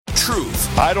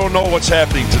Truth. I don't know what's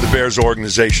happening to the Bears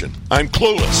organization. I'm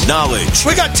clueless. Knowledge.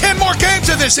 We got 10 more games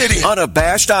of this idiot.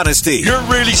 Unabashed honesty. You're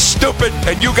really stupid,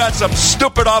 and you got some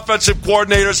stupid offensive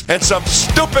coordinators and some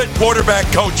stupid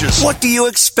quarterback coaches. What do you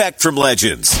expect from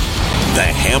legends? The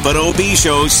Hampton OB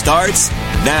Show starts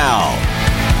now.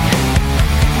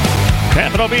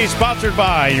 Hampton OB sponsored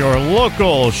by your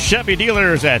local Chevy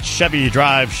dealers at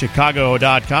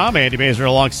ChevyDriveChicago.com. Andy Mazer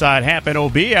alongside Hampton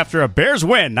OB after a Bears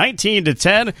win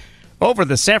 19-10 over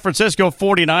the San Francisco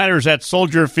 49ers at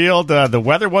Soldier Field. The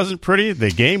weather wasn't pretty.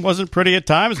 The game wasn't pretty at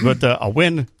times, but a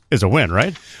win is a win,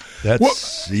 right?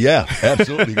 Yeah,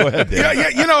 absolutely. Go ahead, Dan.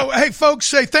 Yeah, hey, folks,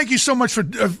 thank you so much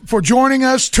for joining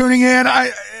us, tuning in.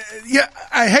 I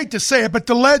hate to say it, but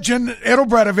the legend, Ed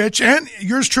Obradovich, and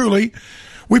yours truly,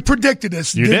 we predicted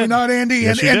this, did we not, Andy?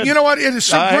 Yes, and you know what? It is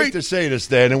so I great. hate to say this,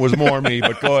 Dan. It was more me,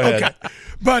 but go ahead. Okay.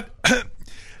 But,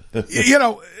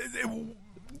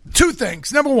 two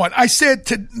things. Number one, I said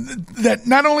that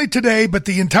not only today, but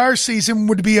the entire season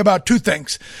would be about two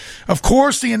things. Of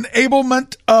course, the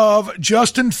enablement of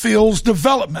Justin Fields'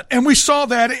 development. And we saw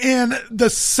that in the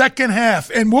second half.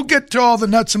 And we'll get to all the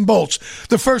nuts and bolts.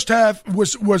 The first half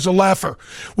was a laugher.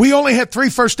 We only had 3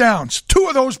 first downs, 2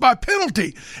 of those by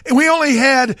penalty. And we only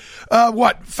had,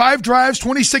 5 drives,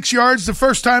 26 yards the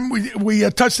first time we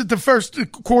touched it the first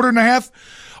quarter and a half.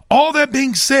 All that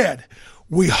being said,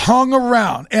 we hung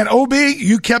around. And, OB,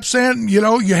 you kept saying, you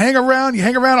hang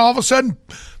around, all of a sudden,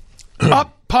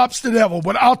 up pops the devil.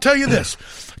 But I'll tell you this.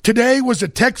 Today was a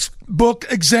textbook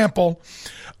example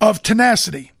of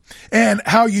tenacity and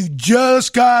how you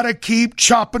just got to keep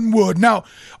chopping wood. Now,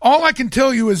 all I can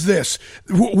tell you is this.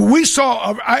 We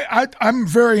saw, I'm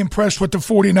very impressed with the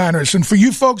 49ers. And for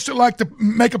you folks that like to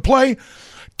make a play,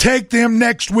 take them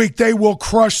next week. They will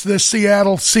crush the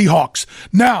Seattle Seahawks.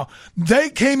 Now,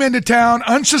 they came into town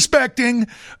unsuspecting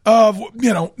of,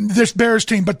 this Bears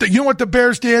team. But you know what the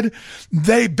Bears did?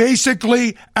 They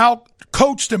basically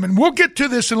out-coached them. And we'll get to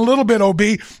this in a little bit, OB.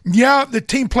 Yeah, the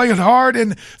team played hard,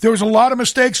 and there was a lot of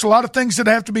mistakes, a lot of things that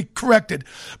have to be corrected.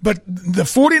 But the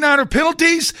 49er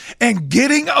penalties and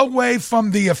getting away from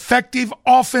the effective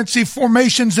offensive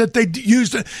formations that they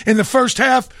used in the first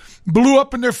half blew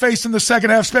up in their face in the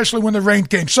second half, especially when the rain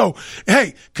came. So,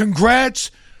 hey, congrats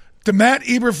to Matt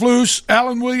Eberflus,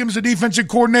 Alan Williams, the defensive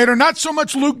coordinator, not so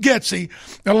much Luke Getsy.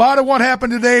 A lot of what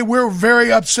happened today we're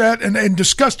very upset and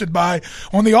disgusted by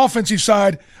on the offensive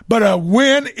side, but a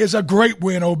win is a great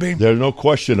win, OB. There's no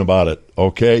question about it,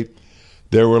 okay?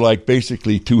 There were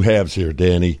basically 2 halves here,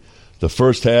 Danny. The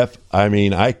first half,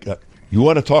 you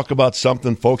want to talk about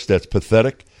something, folks, that's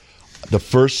pathetic? The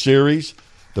first series,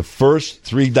 the first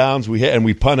 3 downs we had, and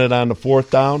we punted on the 4th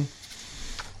down,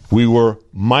 we were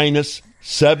minus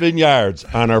 7 yards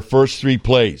on our first 3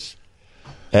 plays.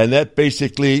 And that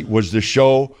basically was the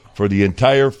show for the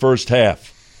entire first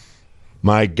half.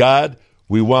 My God,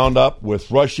 we wound up with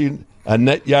rushing a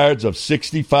net yards of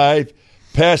 65,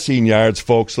 passing yards,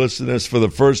 folks. Listen to this, for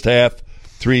the first half,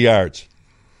 3 yards.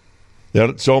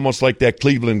 It's almost like that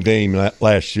Cleveland game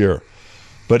last year.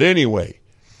 But anyway,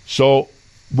 so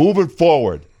moving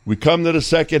forward, we come to the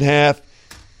second half.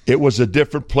 It was a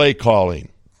different play calling.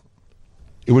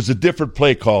 You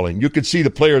could see the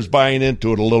players buying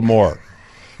into it a little more.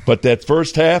 But that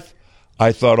first half,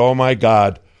 I thought, oh, my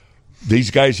God,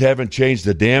 these guys haven't changed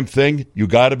a damn thing. You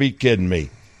got to be kidding me.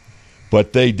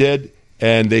 But they did,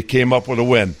 and they came up with a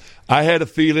win. I had a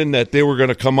feeling that they were going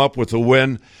to come up with a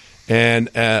win, and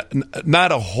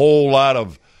not a whole lot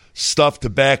of stuff to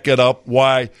back it up.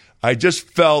 Why? I just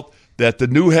felt that the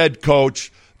new head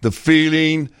coach, the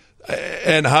feeling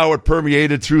and how it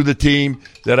permeated through the team,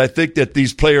 that I think that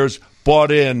these players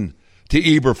bought in to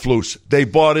Eberflus. They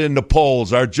bought into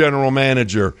Poles, our general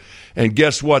manager. And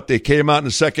guess what? They came out in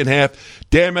the second half.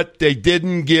 Damn it, they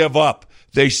didn't give up.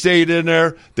 They stayed in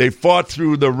there. They fought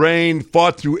through the rain,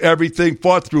 fought through everything,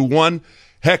 fought through one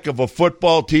heck of a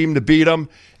football team to beat them,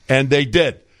 and they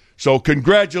did. So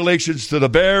congratulations to the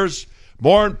Bears.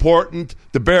 More important,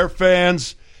 the Bear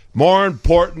fans. More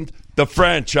important, the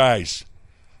franchise.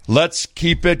 Let's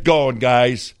keep it going,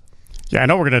 guys. Yeah, I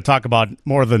know we're going to talk about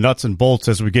more of the nuts and bolts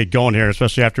as we get going here,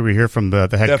 especially after we hear from the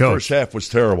head coach. That first half was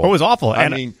terrible. It was awful.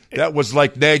 That was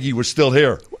like Nagy was still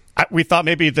here. We thought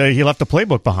maybe he left the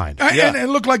playbook behind. And it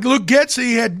looked like Luke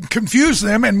Getsy had confused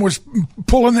them and was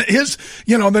pulling his,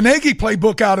 the Nagy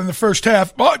playbook out in the first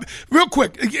half. Real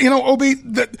quick, OB,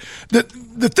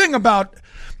 the thing about,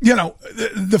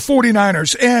 the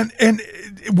 49ers, and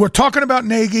we're talking about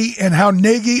Nagy and how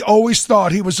Nagy always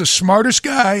thought he was the smartest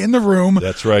guy in the room.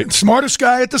 That's right. Smartest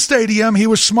guy at the stadium. He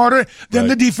was smarter than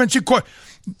the defensive coordinator.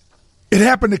 It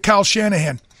happened to Kyle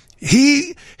Shanahan.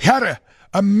 He had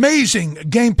amazing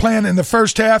game plan in the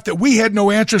first half that we had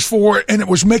no answers for, and it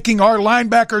was making our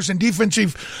linebackers and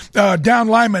defensive down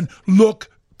linemen look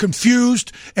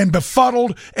confused and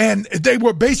befuddled, and they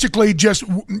were basically just,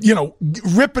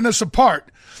 ripping us apart.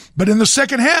 But in the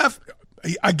second half,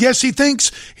 I guess he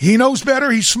thinks he knows better.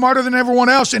 He's smarter than everyone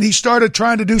else, and he started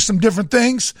trying to do some different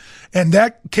things, and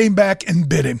that came back and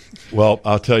bit him. Well,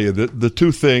 I'll tell you, the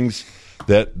two things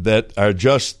that are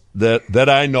just that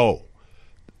I know,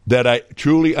 that I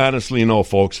truly, honestly know,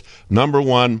 folks. Number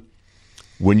one,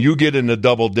 when you get into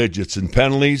double digits in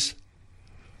penalties,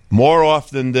 more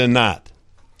often than not,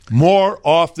 you're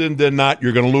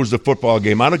going to lose the football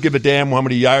game. I don't give a damn how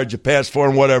many yards you pass for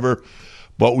and whatever,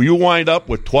 but when you wind up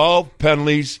with 12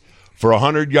 penalties for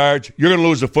 100 yards, you're going to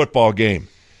lose the football game.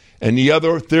 And the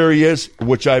other theory is,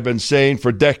 which I've been saying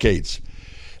for decades,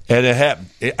 and it happened.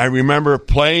 I remember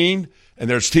playing, and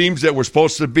there's teams that we're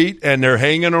supposed to beat, and they're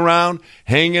hanging around,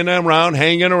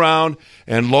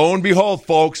 and lo and behold,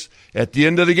 folks, at the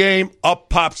end of the game, up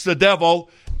pops the devil,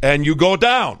 and you go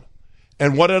down.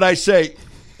 And what did I say,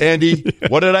 Andy?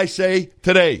 What did I say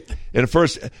today? And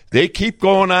first, they keep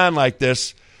going on like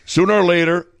this. Sooner or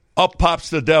later, up pops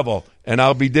the devil. And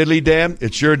I'll be diddly damned,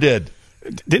 it sure did.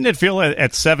 Didn't it feel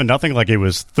at 7-0 like it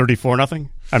was 34-0?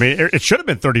 I mean, it should have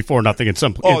been 34-0 in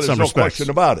some there's no respects. question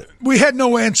about it. We had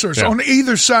no answers on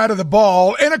either side of the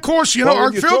ball. And, of course,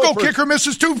 our field goal kicker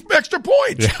misses 2 extra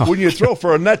points. Yeah. When you throw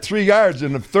for a net 3 yards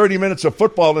in the 30 minutes of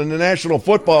football in the National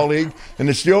Football League, and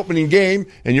it's the opening game,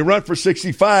 and you run for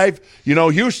 65,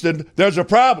 Houston, there's a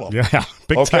problem. Yeah,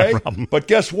 big time problem. But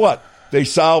guess what? They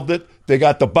solved it. They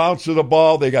got the bounce of the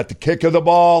ball. They got the kick of the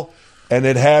ball, and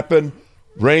it happened.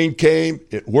 Rain came.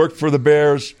 It worked for the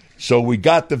Bears, so we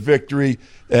got the victory,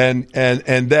 and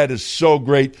that is so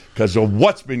great because of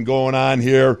what's been going on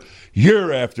here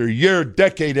year after year,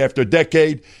 decade after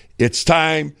decade. It's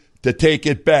time to take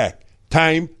it back.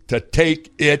 Time to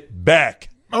take it back.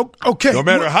 Okay. No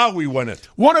matter how we win it.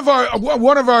 One of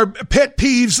our pet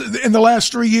peeves in the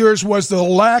last 3 years was the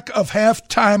lack of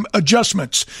halftime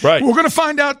adjustments. Right. We're going to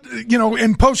find out,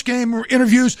 in post-game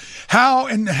interviews how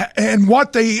and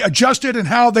what they adjusted and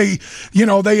how they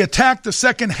attacked the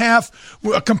second half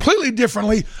completely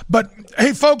differently. But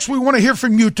hey, folks, we want to hear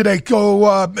from you today.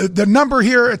 Go the number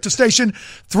here at the station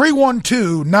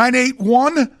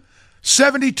 312-981.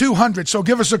 7,200. So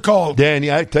give us a call,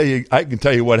 Danny. I can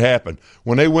tell you what happened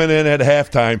when they went in at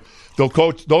halftime.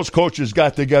 Those coaches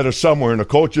got together somewhere in the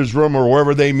coaches' room or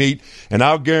wherever they meet, and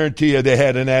I'll guarantee you they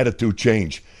had an attitude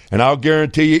change. And I'll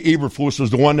guarantee you Eberflus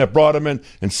was the one that brought them in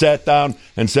and sat down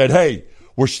and said, "Hey,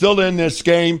 we're still in this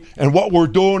game, and what we're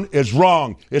doing is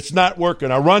wrong. It's not working.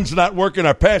 Our run's not working.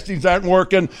 Our passing's not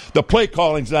working. The play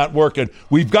calling's not working.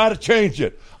 We've got to change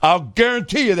it." I'll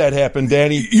guarantee you that happened,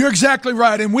 Danny. You're exactly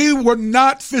right, and we were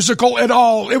not physical at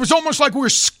all. It was almost like we were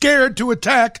scared to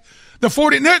attack the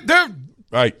 40. They're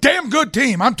right. Damn good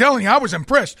team. I'm telling you, I was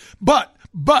impressed. But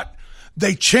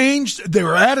they changed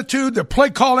their attitude, their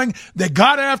play calling. They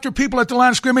got after people at the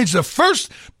line of scrimmage. The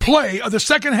first play of the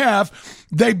second half,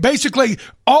 they basically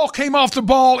all came off the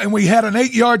ball, and we had an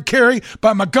 8-yard carry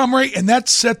by Montgomery, and that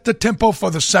set the tempo for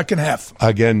the second half.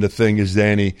 Again, the thing is,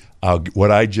 Danny, what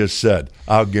I just said,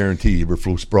 I'll guarantee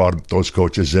Eberflus brought those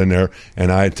coaches in there,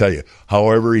 and I tell you,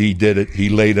 however he did it, he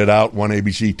laid it out, 1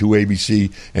 ABC, 2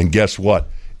 ABC, and guess what?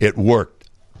 It worked.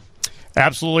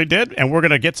 Absolutely did, and we're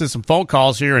going to get to some phone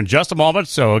calls here in just a moment,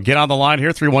 so get on the line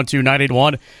here,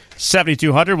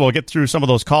 312-981-7200. We'll get through some of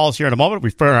those calls here in a moment.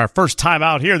 We've been our first time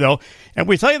out here, though, and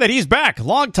we tell you that he's back.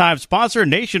 Longtime sponsor,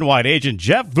 Nationwide agent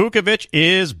Jeff Vukovich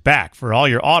is back. For all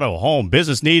your auto, home,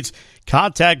 business needs,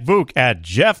 contact Vuk at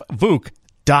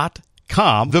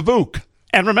jeffvuk.com. The Vuk.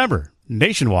 And remember,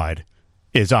 Nationwide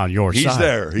is on your side. He's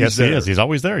there. Yes, he is. He's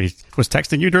always there. He was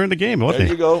texting you during the game, wasn't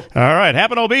he? There you go. All right.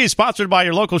 Happen OB, sponsored by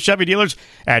your local Chevy dealers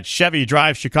at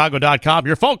ChevyDriveChicago.com.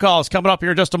 Your phone call is coming up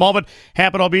here in just a moment.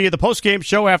 Happen OB, the postgame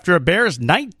show after a Bears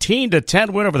 19-10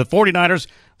 win over the 49ers.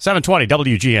 720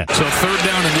 WGN. So third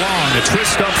down and long. A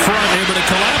twist up front, able to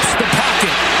collapse the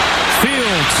pocket.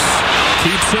 Fields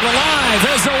keeps it alive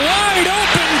as a wide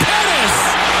open Pettis.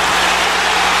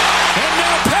 And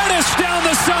now Pettis down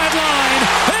the sideline.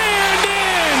 And in.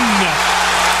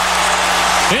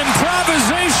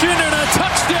 Improvisation and a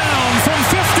touchdown from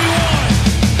 51.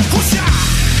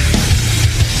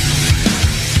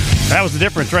 That was the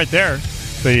difference right there.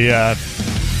 The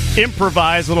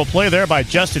improvised little play there by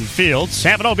Justin Fields.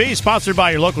 Happen OB, sponsored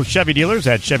by your local Chevy dealers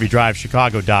at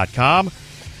ChevyDriveChicago.com.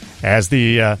 As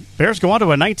the Bears go on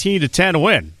to a 19-10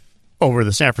 win over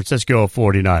the San Francisco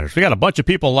 49ers. We got a bunch of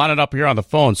people lining up here on the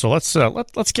phone, so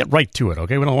let's get right to it,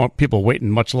 okay? We don't want people waiting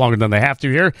much longer than they have to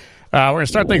here. We're going to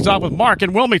start things off with Mark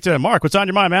in Wilmington. Mark, what's on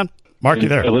your mind, man? Mark, you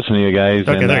there? Listen to you guys.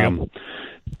 Okay, there you go.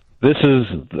 This is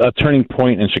a turning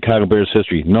point in Chicago Bears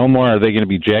history. No more are they going to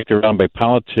be jacked around by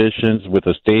politicians with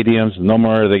the stadiums. No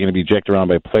more are they going to be jacked around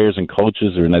by players and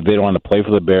coaches, or they don't want to play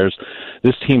for the Bears.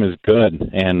 This team is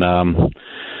good, and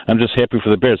I'm just happy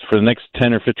for the Bears. For the next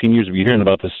 10 or 15 years, we'll be hearing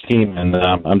about this team, and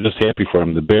I'm just happy for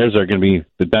them. The Bears are going to be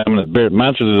the dominant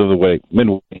monsters of the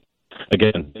midway.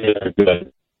 Again, they're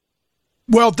good.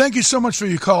 Well, thank you so much for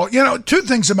your call. Two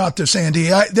things about this, Andy.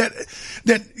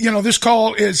 This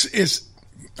call is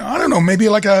I don't know, maybe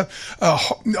like a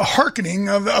hearkening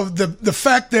of the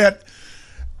fact that,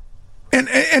 and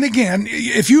again,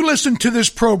 if you listen to this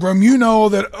program, you know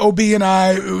that OB and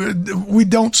I, we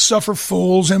don't suffer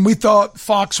fools, and we thought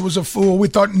Fox was a fool. We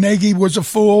thought Nagy was a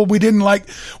fool. We didn't like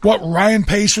what Ryan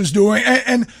Pace was doing,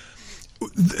 and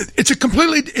it's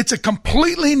a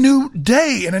completely new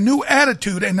day and a new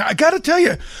attitude. And I got to tell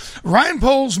you, Ryan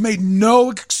Poles made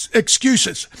no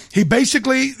excuses. He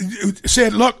basically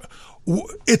said, look,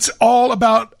 it's all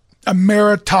about a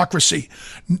meritocracy.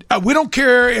 We don't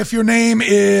care if your name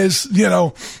is,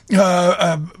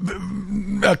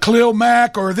 Khalil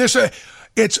Mack or this.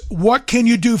 It's what can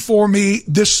you do for me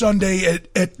this Sunday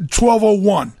at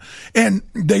 12:01. And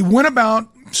they went about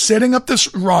setting up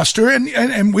this roster,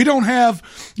 and we don't have,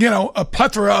 a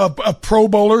plethora of Pro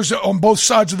Bowlers on both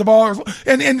sides of the ball.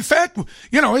 And in fact,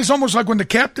 it's almost like when the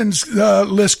captain's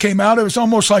list came out, it was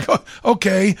almost like,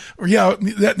 okay, yeah,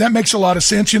 that makes a lot of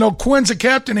sense. Quinn's a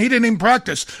captain. He didn't even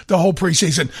practice the whole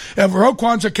preseason.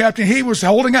 Roquan's a captain. He was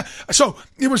holding out. So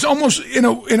it was almost, in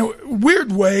a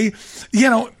weird way,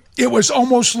 it was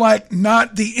almost like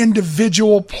not the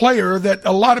individual player that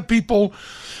a lot of people,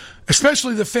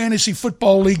 especially the fantasy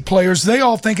football league players, they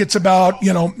all think it's about,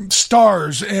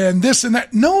 stars and this and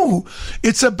that. No,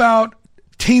 it's about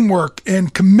teamwork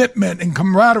and commitment and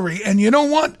camaraderie. And you know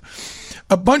what?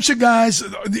 A bunch of guys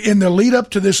in the lead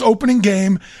up to this opening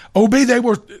game, they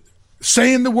were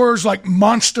saying the words like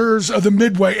monsters of the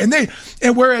Midway. And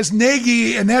whereas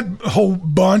Nagy and that whole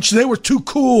bunch, they were too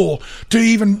cool to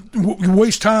even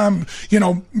waste time,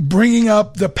 bringing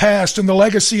up the past and the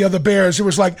legacy of the Bears. It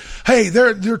was like, hey,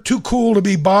 they're too cool to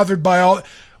be bothered by all.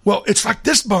 Well, it's like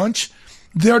this bunch.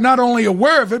 They're not only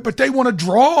aware of it, but they want to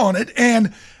draw on it.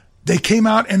 And they came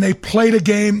out and they played a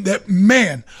game that,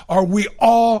 man, are we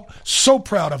all so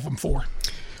proud of them for.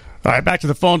 All right, back to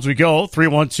the phones we go.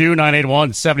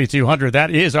 312-981-7200.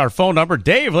 That is our phone number.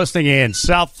 Dave listening in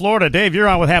South Florida. Dave, you're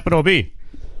on with Happen OB. Hey,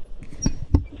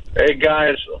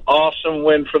 guys. Awesome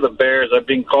win for the Bears. I've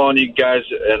been calling you guys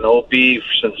an OB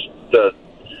since the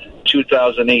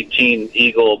 2018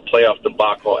 Eagle playoff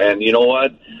debacle. And you know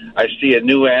what? I see a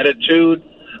new attitude.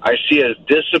 I see a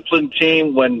disciplined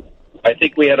team when I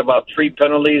think we had about 3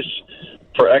 penalties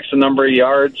for X number of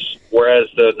yards, whereas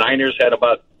the Niners had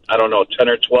about 10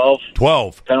 or 12.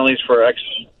 12. Penalties for X.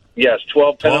 Yes,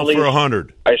 12 penalties. 12 for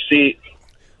 100. I see,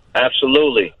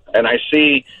 absolutely. And I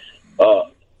see a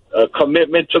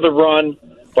commitment to the run,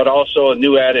 but also a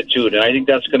new attitude. And I think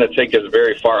that's going to take us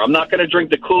very far. I'm not going to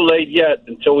drink the Kool-Aid yet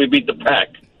until we beat the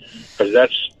Pack. Because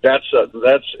that's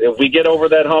if we get over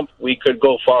that hump, we could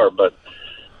go far. But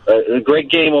a great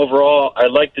game overall. I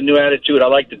like the new attitude. I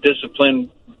like the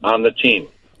discipline on the team.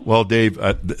 Well, Dave,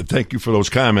 thank you for those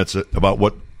comments about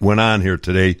what went on here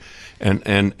today. And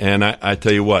I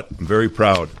tell you what, I'm very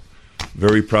proud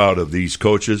of these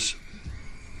coaches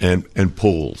and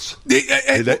Poles.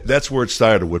 That's where it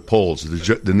started with Poles,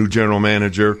 the new general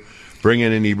manager,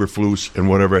 bringing in Eberflus and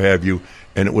whatever have you.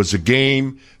 And it was a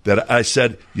game that I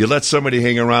said, you let somebody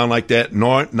hang around like that,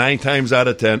 9 times out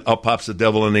of 10, up pops the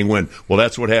devil and they win. Well,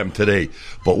 that's what happened today.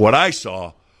 But what I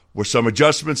saw were some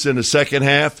adjustments in the second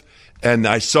half, and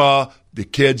I saw the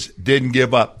kids didn't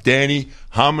give up. Danny,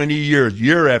 how many years,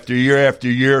 year after year after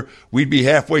year, we'd be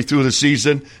halfway through the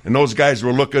season, and those guys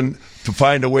were looking to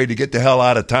find a way to get the hell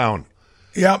out of town.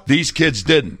 Yep. These kids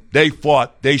didn't. They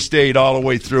fought. They stayed all the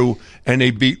way through, and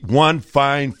they beat one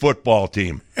fine football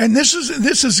team. And this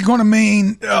is going to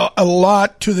mean a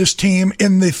lot to this team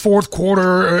in the fourth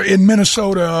quarter in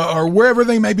Minnesota or wherever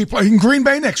they may be playing. In Green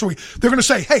Bay next week, they're going to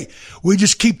say, hey, we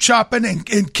just keep chopping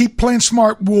and keep playing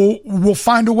smart. We'll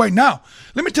find a way. Now,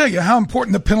 let me tell you how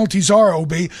important the penalties are,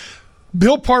 OB.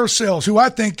 Bill Parcells, who I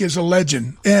think is a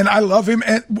legend, and I love him,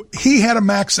 and he had a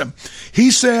maxim.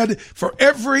 He said for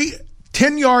every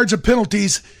 10 yards of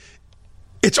penalties,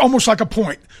 it's almost like a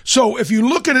point. So if you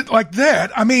look at it like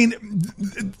that, I mean,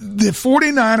 the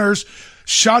 49ers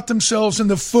shot themselves in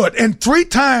the foot, and 3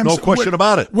 times, No question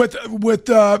about it. with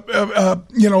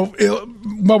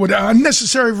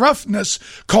unnecessary roughness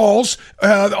calls,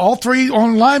 all 3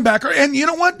 on linebacker. And you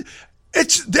know what?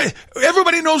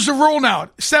 Everybody knows the rule now.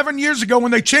 7 years ago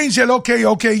when they changed it,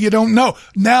 okay, you don't know.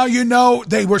 Now you know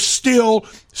they were still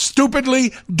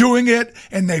stupidly doing it,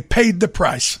 and they paid the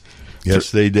price.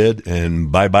 Yes, they did,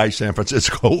 and bye-bye San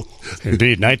Francisco.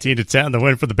 Indeed, 19-10, the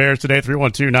win for the Bears today,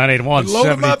 312-981-7200. Load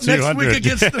them up next week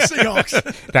against the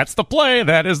Seahawks. That's the play.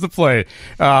 That is the play.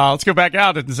 Let's go back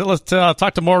out and let's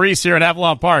talk to Maurice here in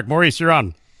Avalon Park. Maurice, you're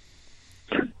on.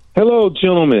 Hello,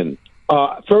 gentlemen.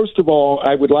 First of all,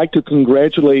 I would like to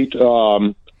congratulate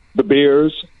the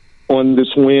Bears on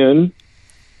this win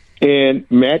and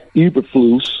Matt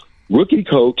Eberflus, rookie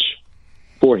coach,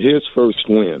 for his first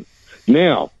win.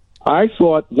 Now, I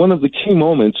thought one of the key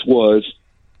moments was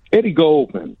Eddie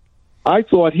Goldman. I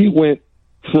thought he went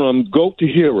from GOAT to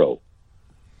hero.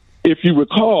 If you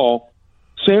recall,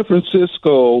 San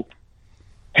Francisco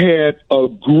had a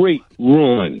great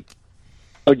run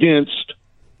against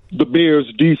the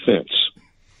Bears defense.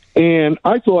 And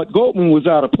I thought Goldman was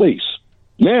out of place.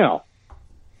 Now,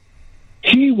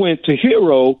 he went to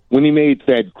hero when he made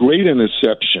that great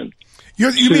interception.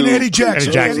 You mean Eddie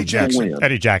Jackson? Eddie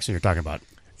Jackson, you're talking about.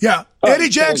 Yeah, Eddie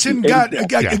Jackson got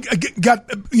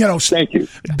Thank you.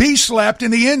 B-slapped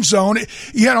in the end zone.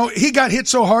 He got hit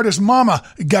so hard his mama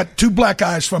got 2 black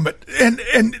eyes from it, and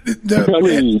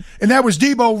that was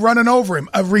Debo running over him.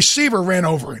 A receiver ran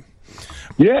over him.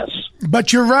 Yes,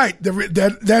 but you're right.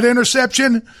 That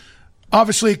interception,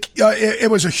 obviously, it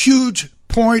was a huge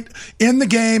point in the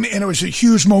game, and it was a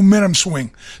huge momentum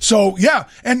swing. So, yeah,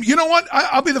 and you know what?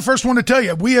 I'll be the first one to tell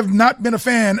you, we have not been a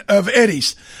fan of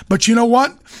Eddie's. But you know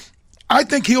what? I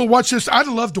think he'll watch this. I'd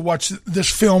love to watch this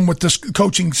film with this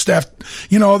coaching staff.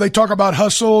 They talk about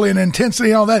hustle and intensity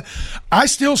and all that. I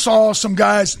still saw some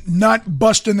guys not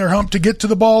busting their hump to get to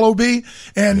the ball, OB,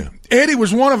 and Eddie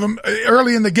was one of them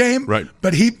early in the game. Right.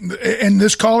 But and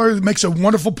this caller makes a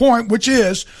wonderful point, which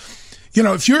is,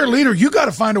 if you're a leader, you got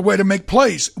to find a way to make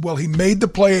plays. Well, he made the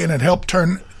play, and it helped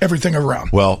turn everything around.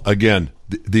 Well, again,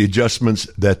 the adjustments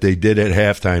that they did at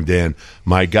halftime, Dan,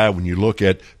 my God, when you look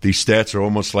at these stats are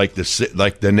almost like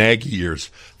the Nagy years,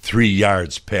 3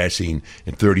 yards passing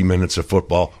in 30 minutes of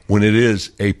football when it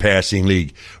is a passing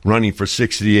league, running for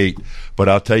 68. But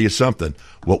I'll tell you something,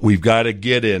 what we've got to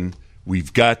get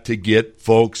we've got to get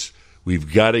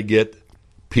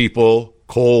people,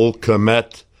 Cole,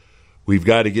 Kmet. We've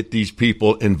got to get these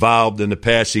people involved in the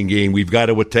passing game. We've got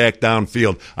to attack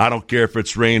downfield. I don't care if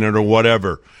it's raining or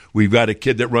whatever. We've got a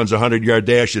kid that runs a 100-yard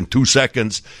dash in 2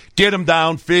 seconds. Get him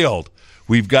downfield.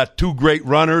 We've got 2 great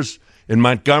runners in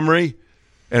Montgomery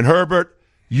and Herbert.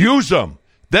 Use them.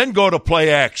 Then go to play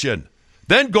action.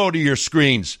 Then go to your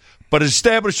screens. But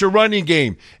establish a running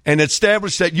game and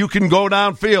establish that you can go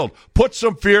downfield. Put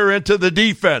some fear into the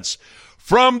defense.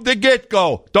 From the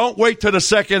get-go, don't wait till the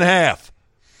second half.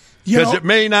 Because it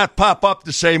may not pop up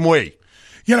the same way.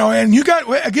 And you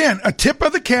got, again, a tip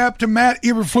of the cap to Matt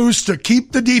Eberflus to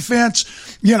keep the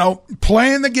defense,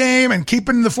 playing the game and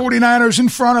keeping the 49ers in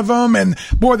front of them. And,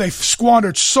 boy, they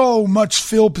squandered so much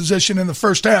field position in the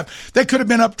first half. They could have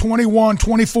been up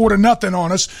 24-0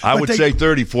 on us. I would say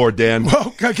 34, Dan.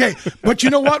 Well, okay. But you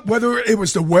know what? Whether it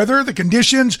was the weather, the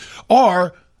conditions,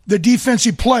 or the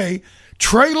defensive play,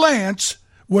 Trey Lance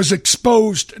was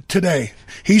exposed today.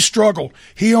 He struggled.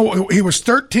 He was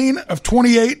 13 of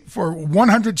 28 for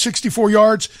 164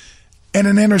 yards and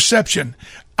an interception.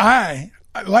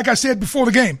 Like I said before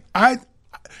the game,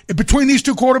 between these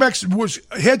 2 quarterbacks was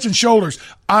heads and shoulders.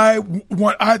 I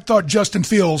thought Justin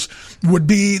Fields would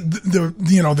be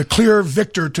the clear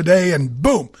victor today, and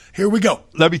boom, here we go.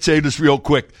 Let me tell you this real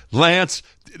quick. Lance,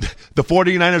 the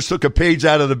 49ers took a page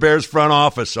out of the Bears front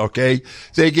office, okay?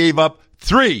 They gave up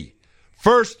 3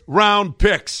 first-round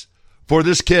picks for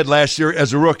this kid last year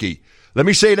as a rookie. Let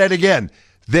me say that again.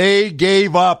 They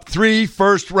gave up 3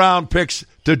 first-round picks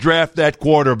to draft that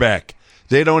quarterback.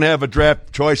 They don't have a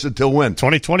draft choice until when?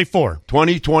 2024.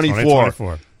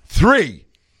 2024. 3.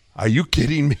 Are you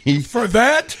kidding me? For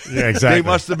that? Yeah, exactly. They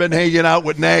must have been hanging out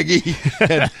with Nagy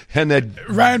and that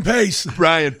Ryan Pace.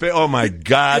 Oh, my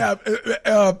God.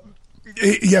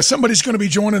 Yeah, somebody's going to be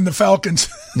joining the Falcons.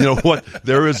 You know what?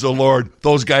 There is the Lord.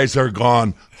 Those guys are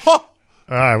gone. Huh.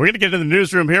 All right, we're going to get into the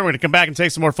newsroom here. We're going to come back and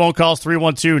take some more phone calls.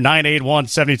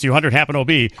 312-981-7200. Happen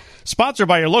OB. Sponsored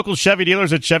by your local Chevy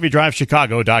dealers at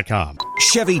ChevyDriveChicago.com.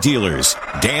 Chevy dealers.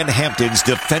 Dan Hampton's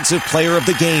Defensive Player of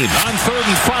the Game. On 3rd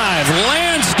and 5,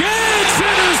 Lance gets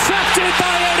intercepted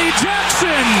by Eddie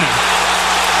Jackson.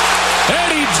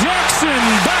 Eddie Jackson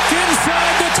back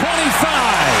inside the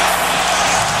 25.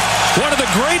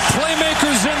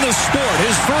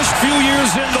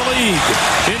 He's in the league.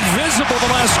 Invisible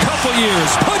the last couple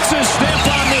years. Puts his stamp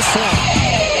on this one.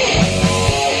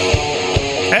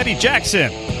 Eddie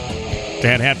Jackson,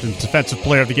 Dan Hampton's Defensive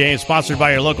Player of the Game, sponsored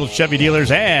by your local Chevy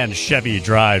dealers and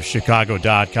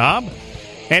ChevyDriveChicago.com.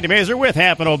 Andy Mazer with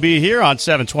Hampton OB here on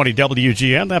 720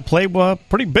 WGN. That play was a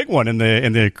pretty big one in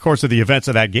the course of the events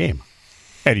of that game.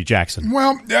 Eddie Jackson.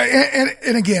 Well,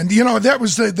 and again, that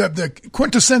was the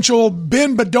quintessential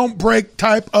bend but don't break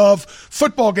type of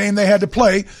football game they had to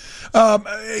play.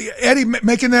 Eddie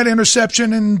making that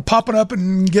interception and popping up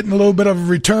and getting a little bit of a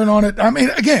return on it. I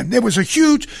mean, again, it was a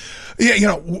huge.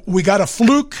 We got a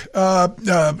fluke,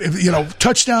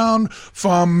 touchdown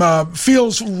from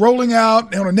Fields rolling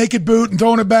out on a naked boot and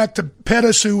throwing it back to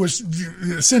Pettis, who was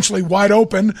essentially wide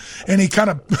open, and he kind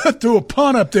of threw a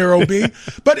punt up there, OB.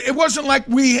 But it wasn't like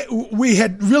we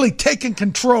had really taken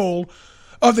control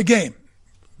of the game.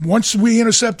 Once we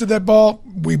intercepted that ball,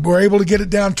 we were able to get it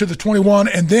down to the 21,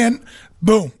 and then,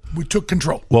 boom, we took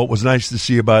control. Well, it was nice to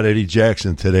see about Eddie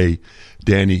Jackson today,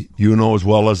 Danny. You know as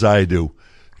well as I do.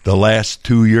 The last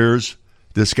 2 years,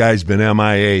 this guy's been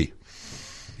MIA.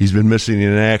 He's been missing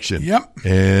in action. Yep.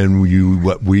 And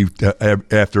we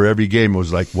after every game, it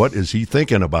was like, what is he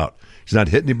thinking about? He's not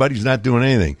hitting anybody. He's not doing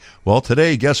anything. Well,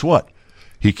 today, guess what?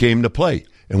 He came to play.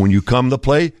 And when you come to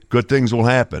play, good things will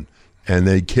happen. And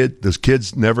those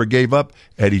kids never gave up.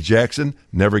 Eddie Jackson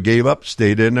never gave up,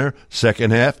 stayed in there.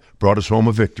 Second half, brought us home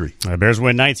a victory. All right, Bears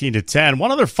win 19-10. One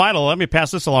other final, let me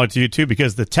pass this along to you, too,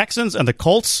 because the Texans and the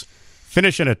Colts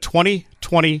finish in a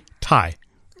 20-20 tie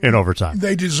in overtime.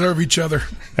 They deserve each other.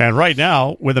 And right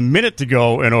now, with a minute to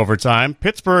go in overtime,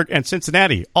 Pittsburgh and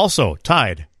Cincinnati also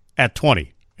tied at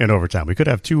 20 in overtime. We could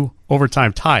have 2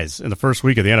 overtime ties in the first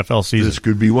week of the NFL season. This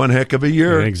could be one heck of a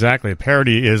year. Exactly.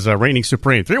 Parity is reigning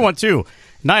supreme.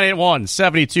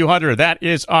 312-981-7200. That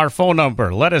is our phone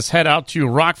number. Let us head out to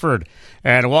Rockford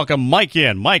and welcome Mike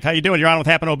in. Mike, how you doing? You're on with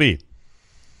Happen OB.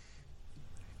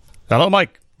 Hello,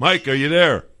 Mike. Mike, are you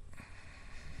there?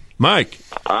 Mike.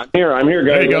 I'm here,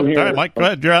 guys. There you go. I'm here. All right, Mike, go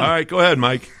ahead. You're on. All right, go ahead,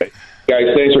 Mike. Guys,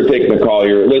 thanks for taking the call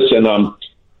here. Listen,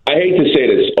 I hate to say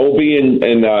this. OB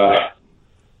and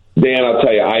Dan, I'll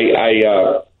tell you,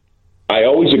 I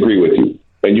always agree with you.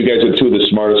 And you guys are two of the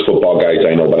smartest football guys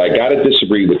I know. But I got to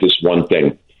disagree with this one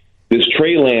thing. This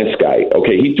Trey Lance guy,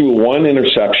 okay, he threw one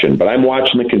interception, but I'm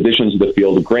watching the conditions of the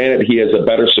field. Granted, he has a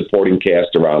better supporting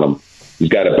cast around him. He's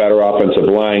got a better offensive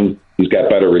line. He's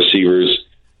got better receivers.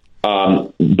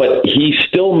 But he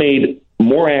still made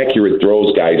more accurate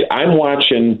throws, guys. I'm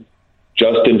watching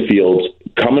Justin Fields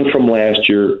coming from last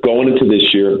year, going into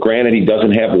this year. Granted, he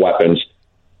doesn't have weapons,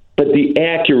 but the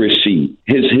accuracy,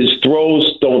 his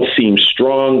throws don't seem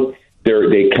strong.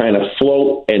 They kind of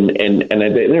float, and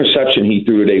the interception he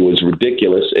threw today was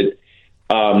ridiculous.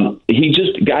 He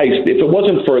just, guys, if it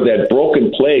wasn't for that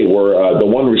broken play where the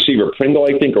one receiver, Pringle,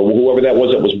 I think, or whoever that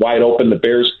was wide open, the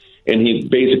Bears, and he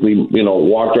basically,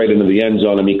 walked right into the end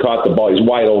zone and he caught the ball. He's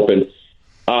wide open.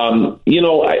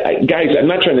 Guys, I'm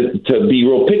not trying to be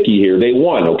real picky here. They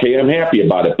won, okay? I'm happy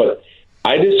about it, but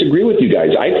I disagree with you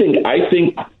guys. I think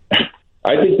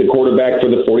the quarterback for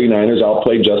the 49ers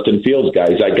outplayed Justin Fields,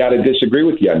 guys. I got to disagree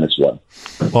with you on this one.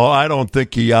 Well, I don't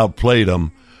think he outplayed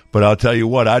him, but I'll tell you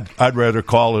what, I'd rather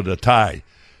call it a tie.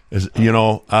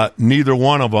 Neither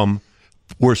one of them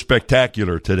were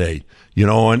spectacular today.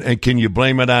 And can you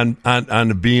blame it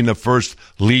on being the first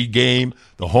league game,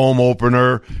 the home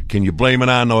opener? Can you blame it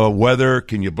on the weather?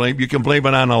 You can blame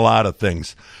it on a lot of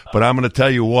things. But I'm going to tell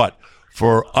you what,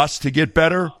 for us to get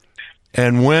better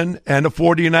and win, and the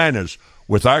 49ers,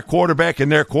 with our quarterback and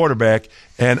their quarterback,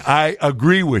 and I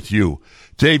agree with you,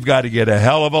 they've got to get a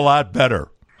hell of a lot better.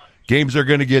 Games are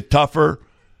going to get tougher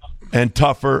and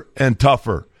tougher and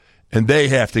tougher, and they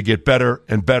have to get better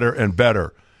and better and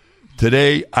better.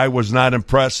 Today, I was not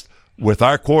impressed with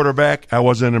our quarterback. I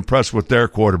wasn't impressed with their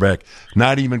quarterback.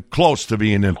 Not even close to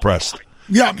being impressed.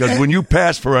 Yeah, because when you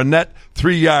pass for a net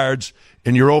 3 yards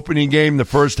in your opening game, the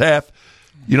first half,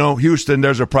 Houston,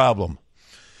 there's a problem.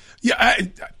 Yeah,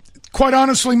 quite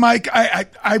honestly, Mike,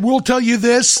 I will tell you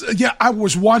this. Yeah, I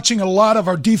was watching a lot of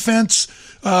our defense,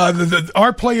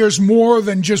 our players, more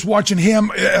than just watching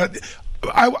him.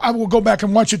 I will go back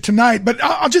and watch it tonight, but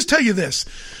I'll just tell you this.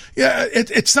 Yeah,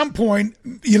 at some point,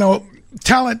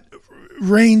 talent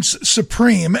reigns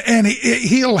supreme, and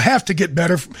he'll have to get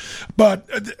better. But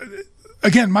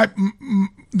again,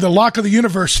 the lock of the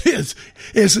universe is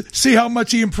see how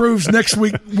much he improves next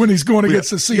week when he's going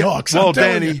against the Seahawks. Well,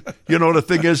 Danny, the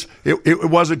thing is, it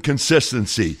wasn't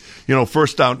consistency.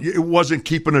 First down, it wasn't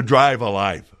keeping a drive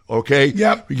alive. okay?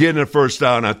 Yep. You're getting a first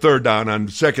down on third down, on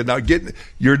second down.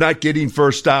 You're not getting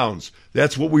first downs.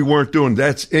 That's what we weren't doing.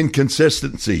 That's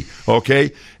inconsistency,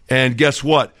 okay? And guess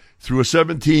what? Through a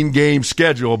 17-game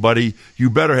schedule, buddy, you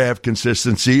better have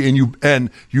consistency, and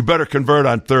you better convert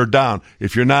on third down.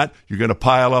 If you're not, you're going to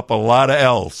pile up a lot of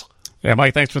L's. Yeah,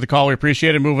 Mike, thanks for the call. We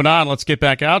appreciate it. Moving on, let's get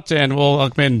back out, and we'll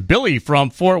welcome in Billy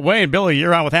from Fort Wayne. Billy,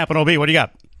 you're on with Happen OB. What do you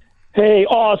got? Hey,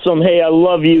 awesome. Hey, I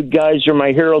love you guys. You're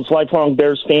my heroes, lifelong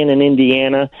Bears fan in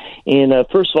Indiana. And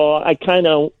first of all, I kind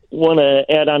of want to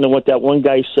add on to what that one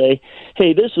guy say.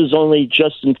 Hey, this is only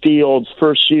Justin Fields'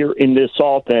 first year in this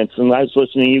offense. And I was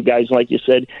listening to you guys, like you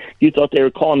said, you thought they were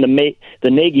calling the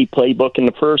Nagy playbook in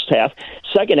the first half.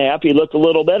 Second half, he looked a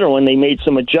little better when they made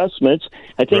some adjustments.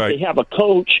 I think They have a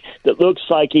coach that looks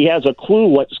like he has a clue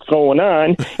what's going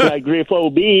on. And I agree with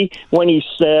OB when he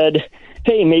said,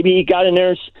 hey, maybe he got in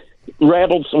there,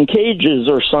 rattled some cages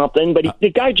or something, but the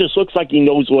guy just looks like he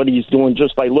knows what he's doing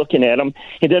just by looking at him.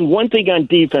 And then one thing on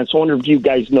defense, I wonder if you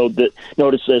guys notice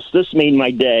this. This made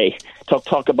my day.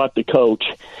 Talk about the coach.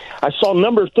 I saw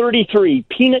number 33,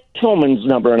 Peanut Tillman's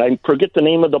number, and I forget the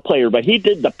name of the player, but he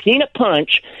did the peanut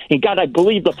punch and got, I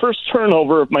believe, the first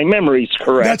turnover, if my memory's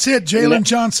correct. That's it, Jalen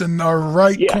Johnson, our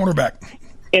right cornerback.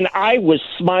 And I was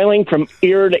smiling from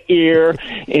ear to ear,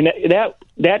 and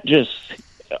that just...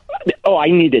 Oh, I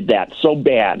needed that so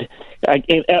bad.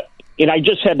 And I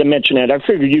just had to mention it. I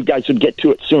figured you guys would get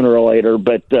to it sooner or later.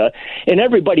 But and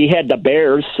everybody had the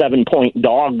Bears 7-point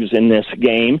dogs in this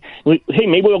game. Hey,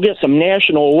 maybe we'll get some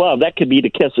national love. That could be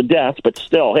the kiss of death, but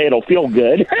still, hey, it'll feel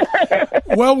good.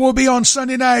 Well, we'll be on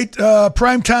Sunday night,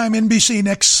 primetime NBC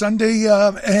next Sunday,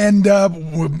 and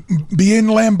we'll be in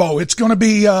Lambeau. It's going to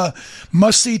be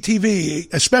must-see TV,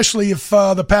 especially if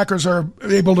the Packers are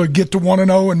able to get to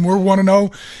 1-0 and we're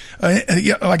 1-0.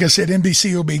 Like I said,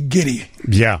 NBC will be giddy.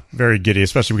 Yeah, very giddy,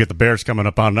 especially if we get the Bears coming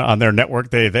up on their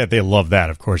network. They love that,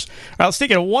 of course. All right, let's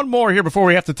take one more here before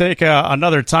we have to take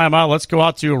another timeout. Let's go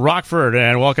out to Rockford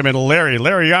and welcome in Larry.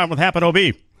 Larry, you're on with Happen OB.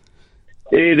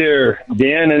 Hey there,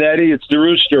 Dan and Eddie. It's the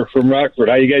Rooster from Rockford.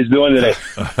 How you guys doing today?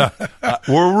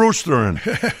 We're roostering.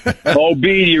 OB, do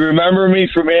you remember me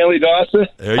from Anley Dawson?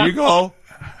 There you go.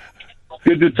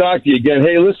 Good to talk to you again.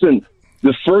 Hey, listen,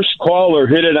 the first caller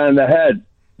hit it on the head.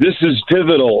 This is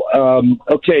pivotal.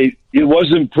 Okay, it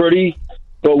wasn't pretty,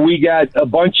 but we got a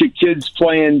bunch of kids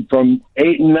playing from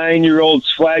 8 and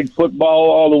 9-year-olds flag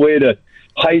football all the way to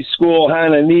high school,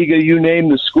 Hananiga, you name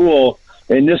the school,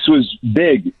 and this was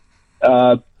big.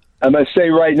 I'm going to say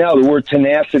right now the word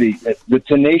tenacity, the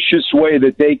tenacious way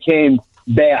that they came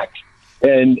back.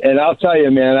 And I'll tell you,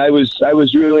 man, I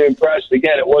was really impressed.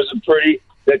 Again, it wasn't pretty.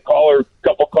 That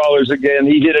couple callers again,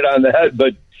 he hit it on the head,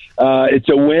 but it's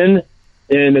a win.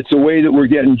 And it's a way that we're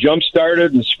getting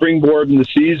jump-started and springboarding the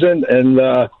season. And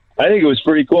I think it was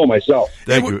pretty cool myself.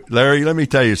 Thank you. Larry, let me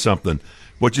tell you something.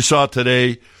 What you saw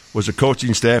today was a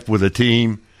coaching staff with a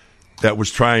team that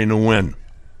was trying to win.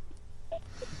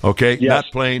 Okay? Yes.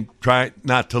 Trying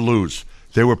not to lose.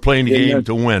 They were playing the game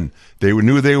to win. They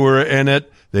knew they were in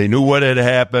it. They knew what had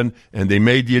happened, and they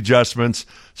made the adjustments.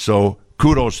 So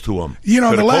kudos to them,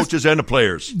 to the coaches and the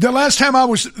players. The last time I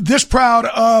was this proud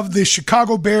of the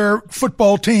Chicago Bear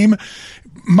football team,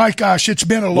 my gosh, it's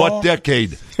been a long... What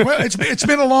decade? Well, it's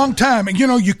been a long time. And,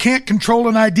 you can't control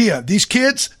an idea. These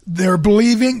kids, they're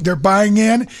believing, they're buying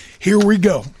in. Here we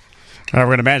go. All right,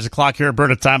 we're going to manage the clock here,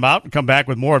 burn a timeout, and come back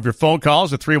with more of your phone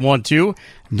calls at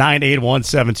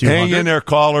 312-981-7200. Hang in there,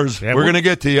 callers. Yeah, we're going to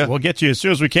get to you. We'll get to you as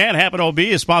soon as we can. Happen OB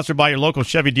is sponsored by your local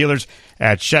Chevy dealers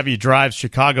at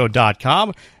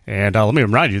ChevyDrivesChicago.com. And let me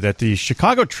remind you that the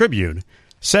Chicago Tribune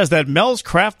says that Mel's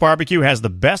Craft Barbecue has the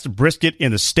best brisket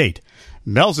in the state.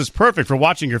 Mel's is perfect for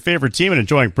watching your favorite team and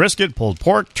enjoying brisket, pulled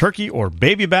pork, turkey, or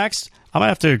baby backs. I'm going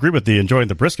to have to agree with enjoying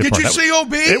the brisket part. Did you see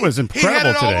OB? It was incredible today. He had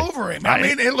it today. all over him. I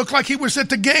mean, it looked like he was at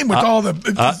the game with all the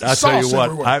sauce I'll tell you what,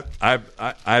 everywhere.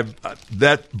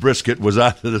 that brisket was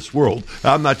out of this world.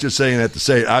 I'm not just saying that to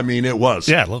say it. I mean, it was.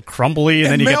 Yeah, a little crumbly,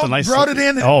 and then you Mel get the nice... brought it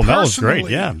in Oh, Mel was personally.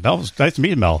 great. Yeah, Mel was nice to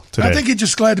meet Mel today. I think he's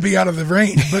just glad to be out of the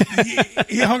rain, but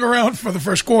he hung around for the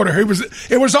first quarter. It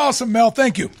was awesome, Mel.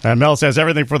 Thank you. And Mel says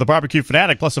everything for the barbecue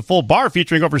fanatic, plus a full bar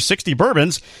featuring over 60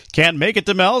 bourbons. Can't make it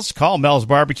to Mel's? Call Mel's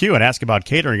Barbecue and ask about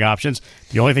catering options.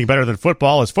 The only thing better than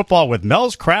football is football with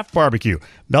Mel's Craft Barbecue.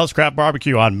 Mel's Craft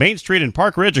Barbecue on Main Street in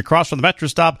Park Ridge across from the Metro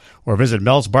Stop, or visit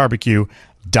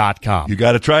melsbarbecue.com. You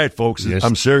got to try it, folks. Yes.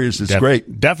 I'm serious. It's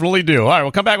great. Definitely do. All right,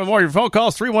 we'll come back with more of your phone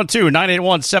calls.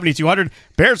 312-981-7200.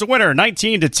 Bears a winner,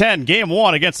 19-10. Game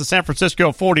 1 against the San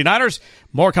Francisco 49ers.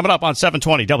 More coming up on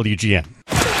 720 WGN.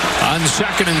 On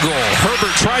second and goal,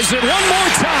 Herbert tries it one more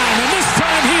time, and this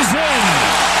time he's in.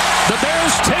 The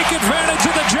Bears take advantage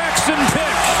of the Jack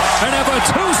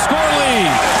two-score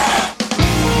lead.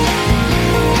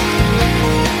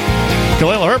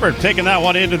 Khalil Herbert taking that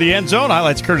one into the end zone.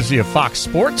 Highlights courtesy of Fox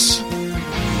Sports.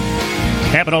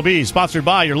 Hampton OB, sponsored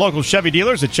by your local Chevy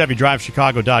dealers at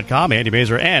ChevyDriveChicago.com. Andy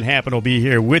Mazer and Hampton OB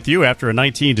here with you after a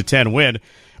 19-10 win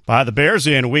by the Bears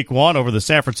in Week 1 over the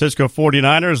San Francisco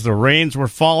 49ers. The rains were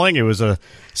falling. It was a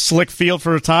slick field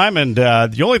for a time, and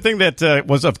the only thing that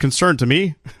was of concern to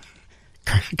me,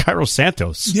 Cairo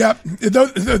Santos. Yeah,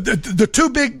 the two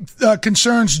big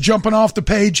concerns jumping off the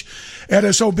page at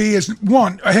SOB is,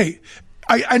 one, hey,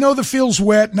 I know the field's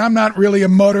wet, and I'm not really a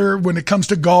mutter when it comes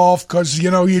to golf because,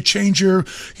 you change your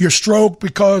stroke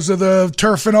because of the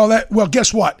turf and all that. Well,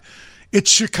 guess what? It's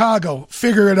Chicago.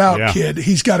 Figure it out, kid.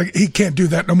 He can't do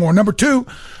that no more. Number two,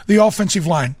 the offensive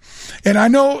line. And I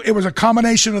know it was a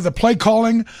combination of the play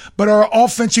calling, but our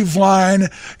offensive line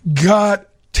got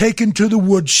taken to the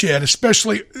woodshed,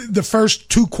 especially the first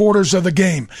 2 quarters of the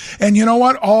game. And you know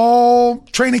what? All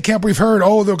training camp we've heard,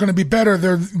 they're going to be better.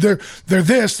 They're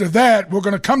this, they're that. We're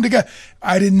going to come together.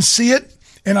 I didn't see it.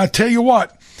 And I tell you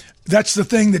what, that's the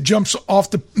thing that jumps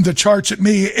off the charts at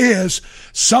me is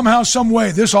somehow, some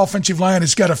way, this offensive line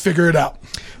has got to figure it out.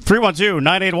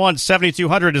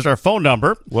 312-981-7200 is our phone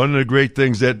number. One of the great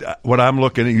things that what I'm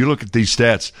looking at, you look at these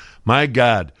stats, my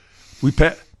God, we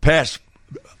passed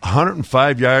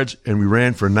 105 yards, and we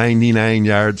ran for 99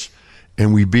 yards,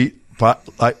 and we beat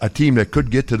a team that could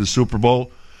get to the Super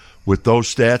Bowl with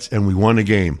those stats, and we won a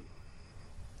game.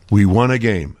 We won a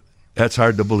game. That's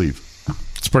hard to believe.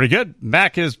 It's pretty good.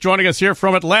 Mac is joining us here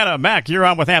from Atlanta. Mac, you're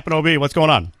on with Hampton OB. What's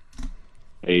going on?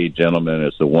 Hey, gentlemen,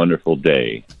 it's a wonderful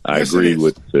day. I agree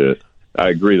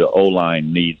the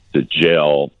O-line needs to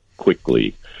gel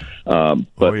quickly, but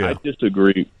I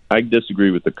disagree. I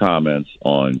disagree with the comments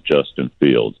on Justin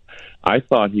Fields. I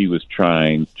thought he was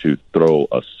trying to throw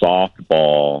a soft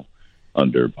ball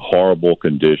under horrible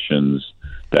conditions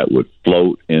that would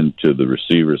float into the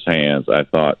receiver's hands. I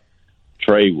thought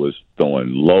Trey was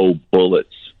throwing low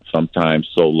bullets, sometimes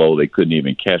so low they couldn't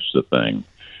even catch the thing.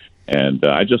 And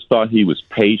I just thought he was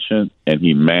patient and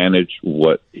he managed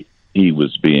what he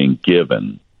was being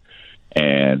given.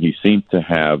 And he seemed to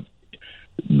have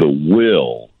the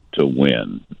will to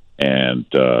win. And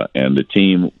the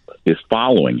team is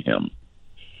following him,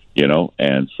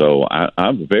 and so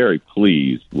I'm very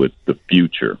pleased with the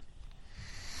future.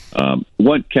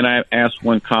 Can I ask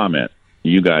one comment?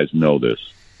 You guys know this.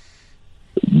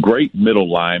 Great middle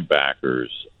linebackers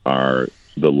are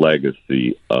the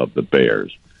legacy of the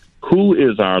Bears. Who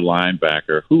is our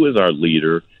linebacker? Who is our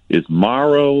leader? Is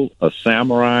Morrow a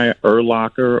Samurai,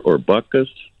 Urlacher, or Butkus?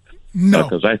 No.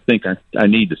 Because I think I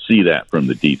need to see that from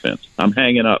the defense. I'm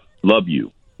hanging up. Love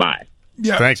you. Bye.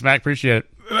 Yeah. Thanks, Mac. Appreciate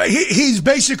it. He's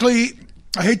basically,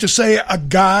 I hate to say, a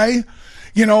guy,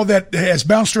 that has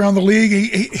bounced around the league.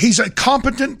 He's a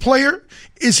competent player.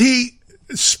 Is he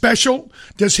special?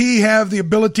 Does he have the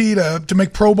ability to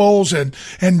make Pro Bowls and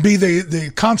be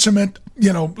the consummate,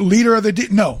 leader of the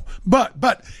no.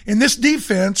 But in this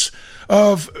defense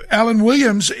of Alan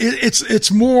Williams,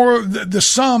 it's more the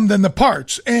sum than the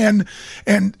parts. And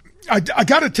I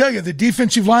got to tell you, the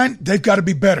defensive line, they've got to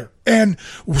be better. And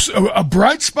a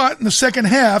bright spot in the second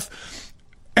half,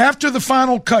 after the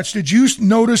final cuts, did you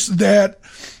notice that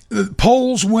the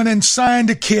Poles went and signed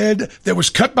a kid that was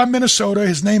cut by Minnesota?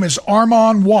 His name is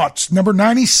Armon Watts, number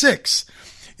 96.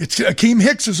 It's Akeem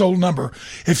Hicks' old number.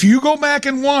 If you go back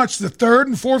and watch the third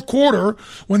and fourth quarter,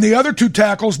 when the other two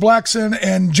tackles, Blackson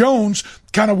and Jones,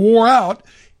 kind of wore out,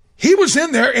 he was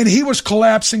in there and he was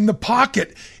collapsing the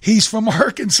pocket. He's from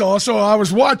Arkansas, so I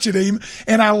was watching him,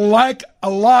 and I like a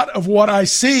lot of what I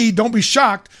see. Don't be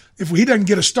shocked if he doesn't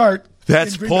get a start.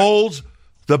 That's Poles,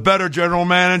 the better general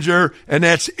manager, and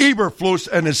that's Eberflus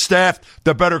and his staff,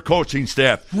 the better coaching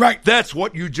staff. Right. That's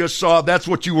what you just saw. That's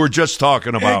what you were just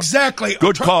talking about. Exactly.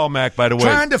 Good call, Mac, by the way.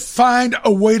 Trying to find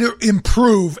a way to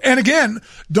improve. And again,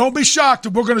 don't be shocked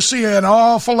if we're going to see an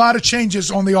awful lot of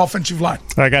changes on the offensive line.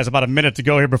 All right, guys, about a minute to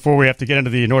go here before we have to get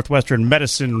into the Northwestern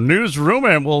Medicine newsroom,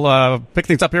 and we'll pick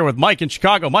things up here with Mike in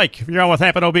Chicago. Mike, you're on with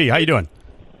Hampton OB. How you doing?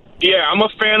 Yeah, I'm a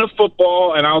fan of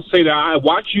football, and I'll say that I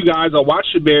watch you guys. I watch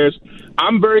the Bears.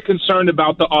 I'm very concerned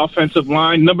about the offensive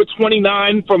line. Number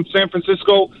 29 from San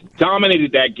Francisco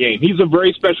dominated that game. He's a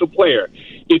very special player.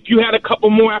 If you had a couple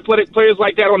more athletic players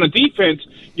like that on the defense,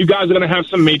 you guys are going to have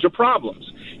some major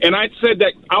problems. And I'll say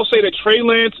that Trey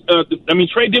Lance,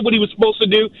 Trey did what he was supposed to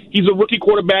do. He's a rookie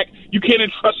quarterback. You can't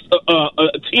entrust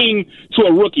a team to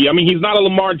a rookie. I mean, he's not a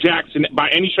Lamar Jackson by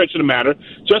any stretch of the matter.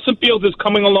 Justin Fields is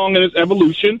coming along in his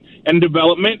evolution and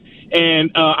development,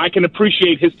 and I can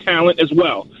appreciate his talent as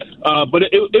well. But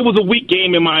it was a weak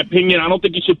game, in my opinion. I don't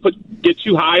think you should get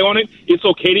too high on it. It's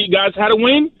okay that you guys had a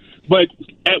win. But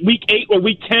at week 8 or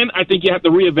week 10, I think you have to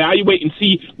reevaluate and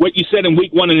see what you said in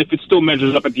week 1 and if it still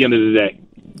measures up at the end of the day.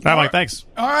 All right, Mike, thanks.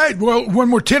 All right. Well, when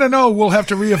we're 10-0, we'll have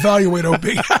to reevaluate, OB.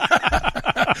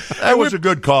 That was a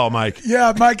good call, Mike.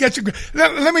 Yeah, Mike.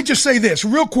 Let me just say this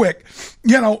real quick.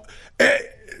 You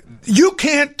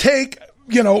can't take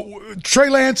Trey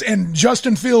Lance and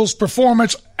Justin Fields'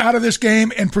 performance out of this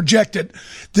game and project it.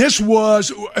 This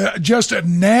was just a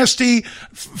nasty,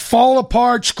 fall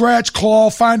apart, scratch,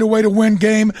 claw, find a way to win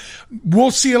game.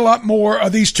 We'll see a lot more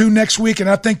of these two next week, and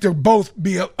I think they'll both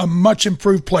be a much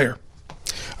improved player.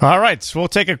 All right, so we'll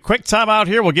take a quick time out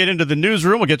here. We'll get into the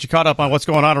newsroom. We'll get you caught up on what's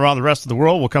going on around the rest of the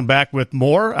world. We'll come back with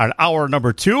more on hour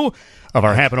number 2 of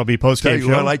our Happen OB postgame show.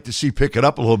 What I'd like to see pick it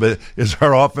up a little bit is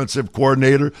our offensive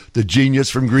coordinator, the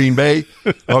genius from Green Bay.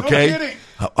 Okay.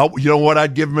 You know what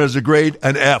I'd give him as a grade?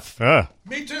 An F.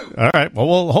 Me too. All right.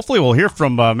 Well, hopefully we'll hear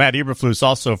from Matt Eberflus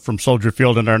also from Soldier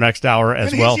Field in our next hour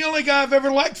as well. He's the only guy I've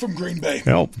ever liked from Green Bay.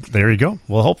 Well, there you go.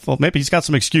 Well, hopefully maybe he's got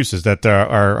some excuses that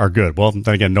are good. Well,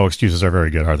 then again, no excuses are very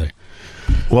good, are they?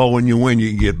 Well, when you win, you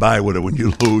can get by with it. When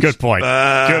you lose. Good point.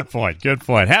 Good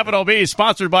point. Happen OB,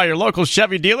 sponsored by your local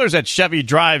Chevy dealers at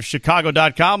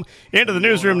ChevyDriveChicago.com. Into the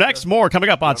newsroom next. More coming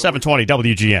up on 720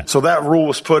 WGN. So that rule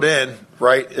was put in,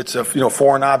 right? It's a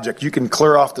foreign object. You can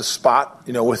clear off the spot,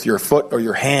 with your foot or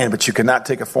your hand, but you cannot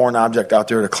take a foreign object out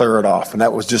there to clear it off. And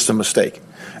that was just a mistake.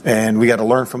 And we got to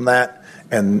learn from that.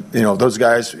 And, those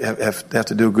guys have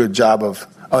to do a good job of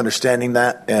understanding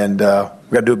that. And we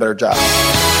got to do a better job.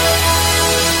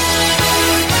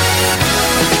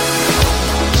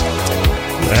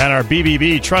 And our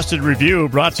BBB Trusted Review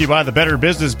brought to you by the Better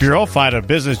Business Bureau. Find a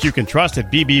business you can trust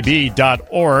at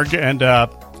bbb.org. And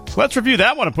let's review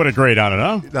that one and put a grade on it,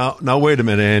 huh? Now wait a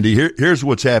minute, Andy. Here's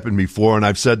what's happened before, and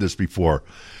I've said this before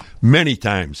many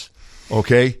times,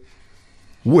 okay?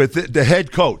 With the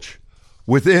head coach,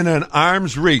 within an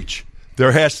arm's reach,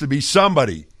 there has to be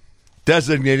somebody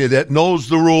designated that knows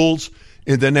the rules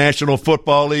in the National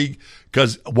Football League.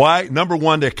 Because why? Number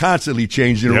one, they're constantly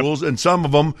changing rules, and some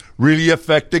of them really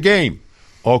affect the game,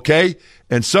 okay?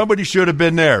 And somebody should have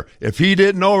been there. If he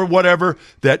didn't know or whatever,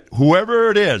 that whoever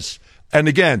it is, and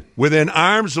again, within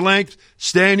arm's length,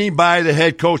 standing by the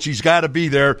head coach, he's got to be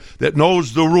there that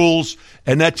knows the rules,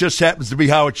 and that just happens to be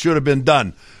how it should have been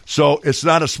done. So it's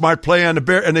not a smart play on the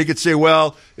Bear, and they could say,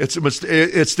 well, it's a mistake,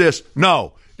 it's this.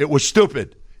 No, it was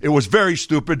stupid. It was very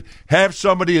stupid. Have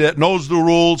somebody that knows the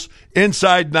rules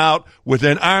inside and out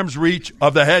within arm's reach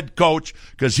of the head coach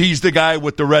because he's the guy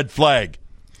with the red flag.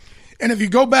 And if you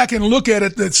go back and look at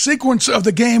it, the sequence of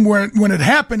the game when it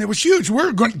happened, it was huge.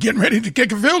 We're getting ready to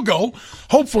kick a field goal.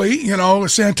 Hopefully,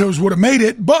 Santos would have made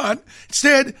it. But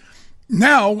instead,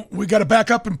 now we got to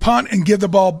back up and punt and give the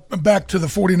ball back to the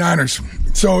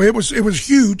 49ers. So it was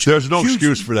huge. There's no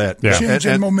excuse for that. Change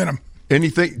in momentum.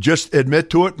 Anything, just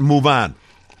admit to it and move on.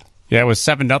 Yeah, it was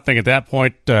 7-0 at that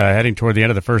point, heading toward the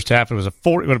end of the first half. It was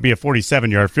going to be a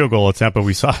 47-yard field goal attempt, but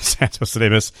we saw Santos today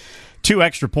miss 2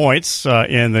 extra points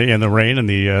in the rain and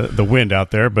the wind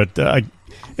out there. But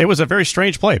it was a very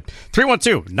strange play.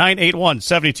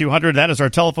 312-981-7200. That is our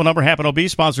telephone number. Happen OB,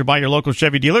 sponsored by your local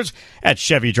Chevy dealers at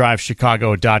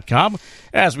ChevyDriveChicago.com.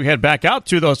 As we head back out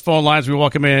to those phone lines, we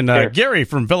welcome in Gary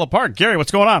from Villa Park. Gary,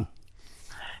 what's going on?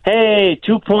 Hey,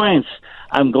 2 points.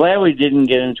 I'm glad we didn't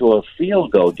get into a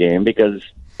field goal game because,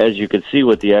 as you could see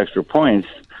with the extra points,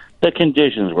 the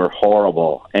conditions were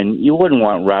horrible. And you wouldn't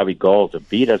want Robbie Gould to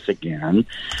beat us again.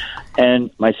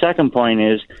 And my second point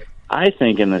is, I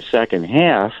think in the second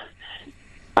half,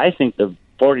 I think the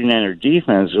 49er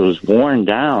defense was worn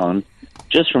down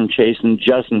just from chasing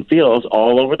Justin Fields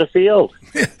all over the field.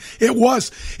 It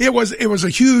was a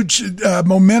huge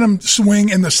momentum swing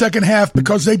in the second half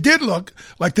because they did look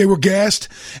like they were gassed.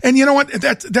 And you know what?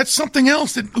 That's something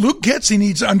else that Luke Getsy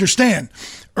needs to understand.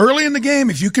 Early in the game,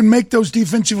 if you can make those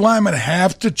defensive linemen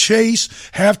have to chase,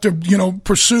 have to,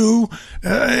 pursue,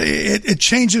 it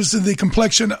changes the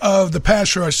complexion of the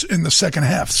pass rush in the second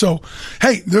half. So,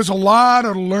 hey, there's a lot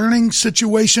of learning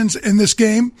situations in this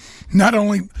game. Not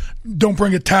only don't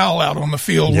bring a towel out on the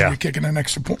field when you're kicking an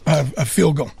extra a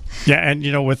field goal. Yeah, and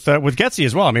with Getsy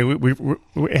as well. I mean, we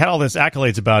had all this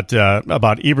accolades about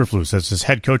Eberflus as his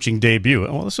head coaching debut.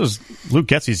 Well, this was Luke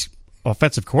Getsy's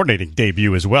offensive coordinating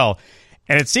debut as well.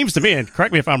 And it seems to me, and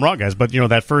correct me if I'm wrong, guys, but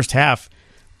that first half,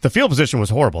 the field position was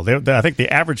horrible. I think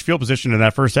the average field position in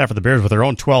that first half of the Bears was their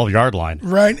own 12-yard line.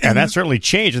 Right. And that certainly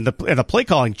changed, and the play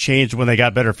calling changed when they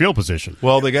got better field position.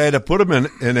 Well, the guy to put them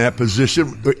in that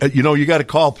position, you got to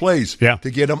call plays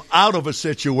to get them out of a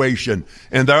situation.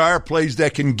 And there are plays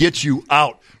that can get you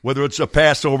out, whether it's a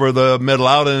pass over the middle,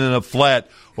 out in a flat,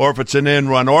 or if it's an end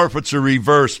run, or if it's a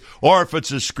reverse, or if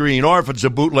it's a screen, or if it's a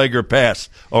bootlegger pass,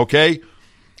 okay?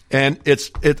 And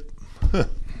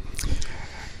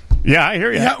Yeah, I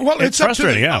hear you. Yeah, well, it's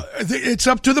frustrating, it's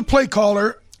up to the play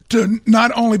caller to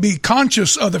not only be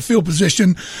conscious of the field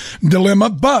position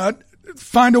dilemma, but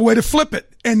find a way to flip it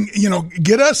and,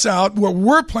 get us out where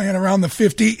we're playing around the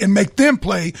 50 and make them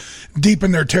play deep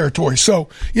in their territory. So,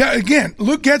 yeah, again,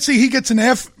 Luke Getsy, he gets an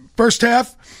F first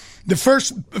half. The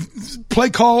first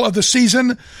play call of the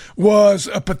season was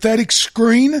a pathetic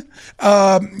screen.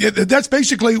 That's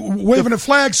basically waving a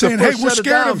flag saying, hey, we're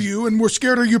scared of you and we're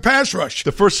scared of your pass rush.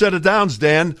 The first set of downs,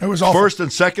 Dan, it was awful. First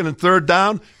and second and third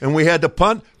down, and we had to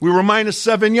punt. We were minus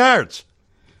 7 yards.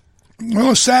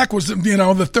 Well, a sack was,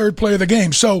 the third play of the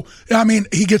game. So,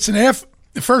 he gets an F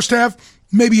the first half,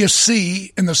 maybe a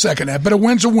C in the second half, but a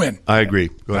win's a win. I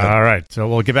agree. Go ahead. All right. So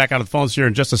we'll get back on the phones here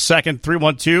in just a second.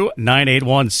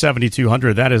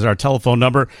 312-981-7200. That is our telephone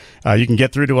number. You can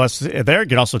get through to us there. You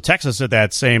can also text us at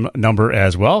that same number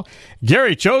as well.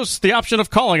 Gary chose the option of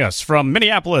calling us from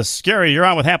Minneapolis. Gary, you're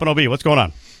on with Hampton OB. What's going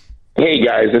on? Hey,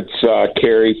 guys. It's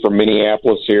Kerry from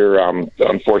Minneapolis here.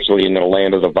 Unfortunately in the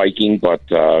land of the Viking, but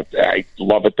I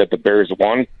love it that the Bears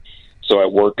won. So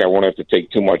at work, I won't have to take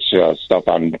too much stuff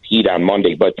on heat on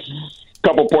Monday. But a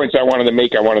couple points I wanted to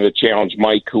make. I wanted to challenge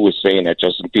Mike, who was saying that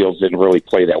Justin Fields didn't really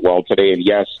play that well today. And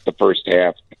yes, the first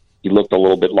half, he looked a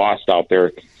little bit lost out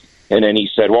there. And then he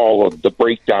said, well, the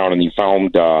breakdown, and he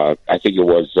found, I think it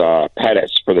was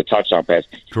Pettis for the touchdown pass.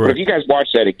 Correct. But if you guys watch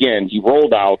that again, he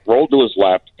rolled to his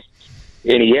left,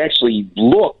 and he actually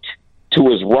looked to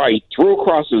his right, threw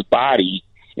across his body,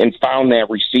 and found that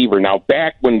receiver. Now,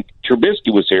 back when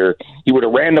Trubisky was here, he would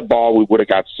have ran the ball. We would have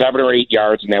got 7 or 8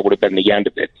 yards, and that would have been the end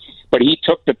of it. But he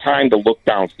took the time to look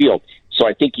downfield. So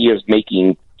I think he's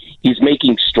making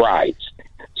strides.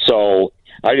 So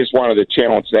I just wanted to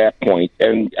challenge that point.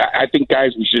 And I think,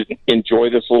 guys, we should enjoy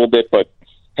this a little bit, but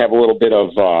have a little bit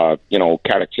of,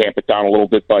 kind of tamp it down a little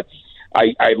bit. But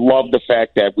I love the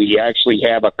fact that we actually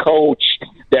have a coach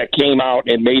that came out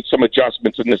and made some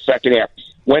adjustments in the second half.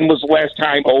 When was the last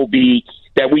time, OB,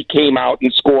 that we came out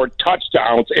and scored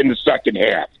touchdowns in the second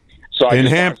half? So in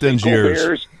Hampton's years.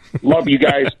 Bears. Love you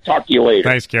guys. Talk to you later.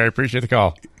 Thanks, Gary. Appreciate the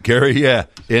call. Gary, yeah,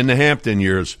 in the Hampton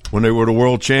years when they were the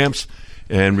world champs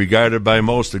and regarded by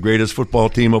most the greatest football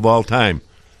team of all time.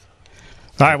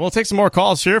 All right, we'll take some more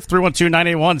calls here.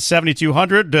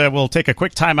 312-981-7200. We'll take a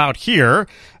quick timeout here,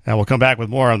 and we'll come back with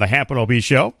more on the Hampton OB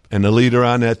Show. And the leader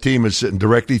on that team is sitting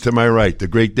directly to my right, the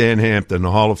great Dan Hampton, the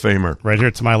Hall of Famer. Right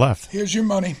here to my left. Here's your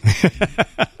money.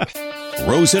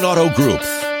 Rosen Auto Group,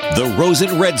 the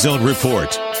Rosen Red Zone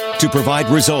Report, to provide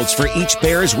results for each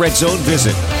Bears Red Zone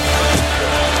visit.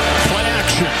 Play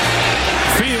action.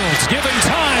 Fields given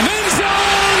time. End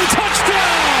zone.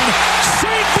 Touchdown.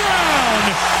 St. Brown.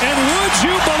 And would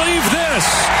you believe this?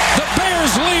 The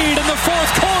Bears lead in the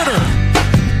fourth quarter.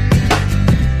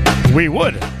 We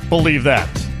would believe that.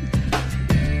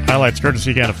 Highlights courtesy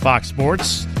again of Fox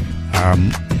Sports.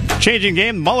 Changing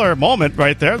game, Muller moment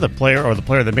right there. The player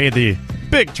that made the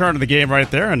big turn of the game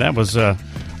right there, and that was a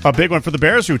big one for the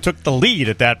Bears, who took the lead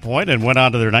at that point and went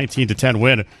on to their 19-10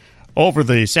 win over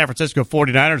the San Francisco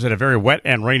 49ers at a very wet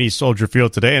and rainy Soldier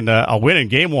Field today, and a win in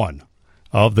Game 1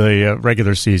 of the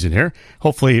regular season here.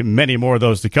 Hopefully many more of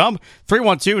those to come.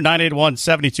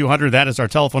 312-981-7200. That is our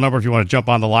telephone number if you want to jump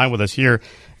on the line with us here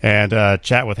and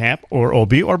chat with Hamp or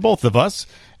OB or both of us.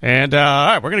 And all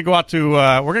right, we're going to go out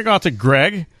to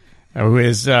Greg, who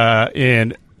is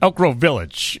in Elk Grove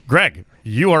Village. Greg,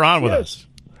 you are on with us.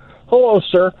 Hello,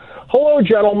 sir. Hello,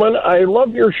 gentlemen. I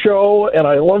love your show, and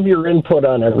I love your input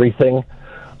on everything.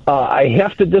 I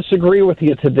have to disagree with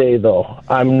you today, though.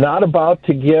 I'm not about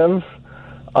to give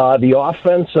the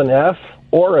offense an F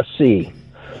or a C.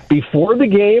 Before the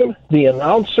game, the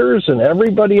announcers and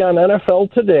everybody on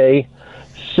NFL Today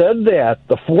said that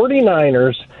the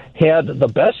 49ers had the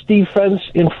best defense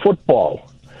in football.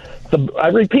 I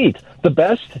repeat, the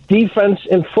best defense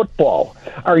in football.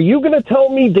 Are you going to tell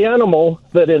me, Danimal,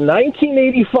 that in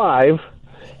 1985,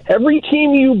 every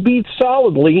team you beat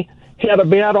solidly had a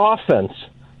bad offense?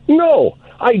 No,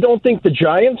 I don't think the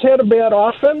Giants had a bad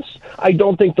offense. I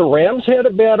don't think the Rams had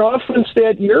a bad offense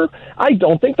that year. I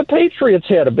don't think the Patriots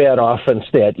had a bad offense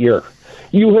that year.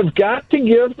 You have got to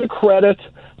give the credit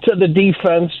to the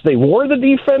defense. They wore the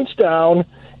defense down,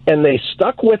 and they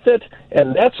stuck with it,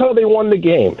 and that's how they won the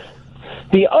game.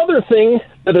 The other thing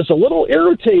that is a little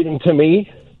irritating to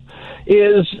me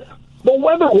is the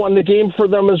weather won the game for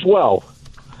them as well.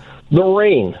 The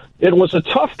rain. It was a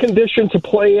tough condition to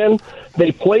play in.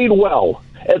 They played well.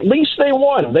 At least they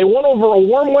won. They won over a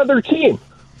warm weather team.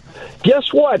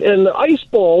 Guess what? In the Ice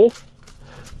Bowl,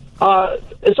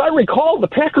 as I recall, the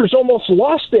Packers almost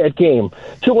lost that game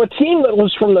to a team that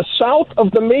was from the south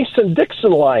of the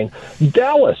Mason-Dixon line,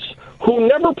 Dallas, who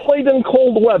never played in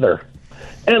cold weather.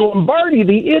 And Lombardi,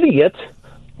 the idiot,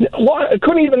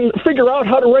 couldn't even figure out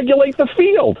how to regulate the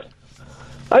field.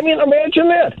 I mean, imagine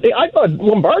that. I thought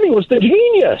Lombardi was the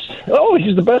genius. Oh,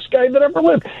 he's the best guy that ever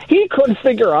lived. He couldn't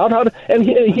figure out how to, and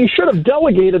he should have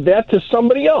delegated that to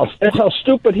somebody else. That's how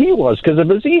stupid he was because of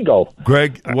his ego.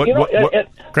 Greg, hold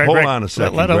on a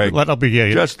second, Greg.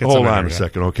 Just hold on a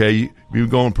second, okay? You're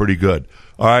going pretty good.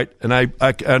 All right, and I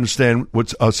understand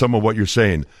some of what you're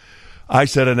saying. I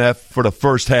said an F for the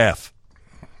first half.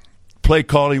 Play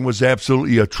calling was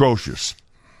absolutely atrocious.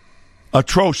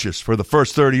 Atrocious for the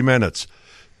first 30 minutes.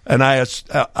 And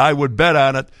I would bet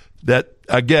on it that,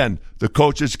 again, the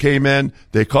coaches came in,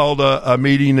 they called a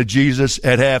meeting to Jesus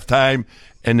at halftime,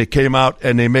 and they came out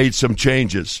and they made some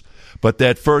changes. But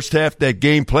that first half, that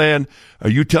game plan, are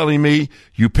you telling me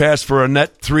you pass for a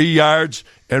net 3 yards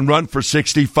and run for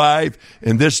 65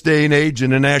 in this day and age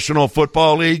in the National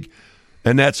Football League?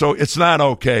 And it's not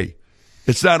okay.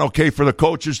 It's not okay for the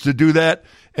coaches to do that,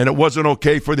 and it wasn't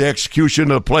okay for the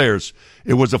execution of the players.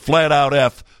 It was a flat-out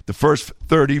F the first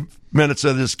 30 minutes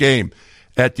of this game.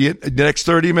 At the next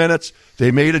 30 minutes,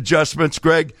 they made adjustments,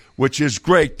 Greg, which is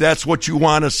great. That's what you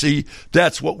want to see.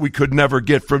 That's what we could never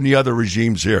get from the other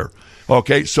regimes here.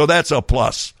 Okay, so that's a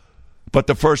plus. But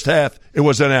the first half, it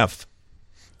was an F.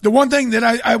 The one thing that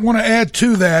I want to add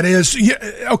to that is,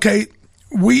 okay,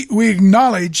 we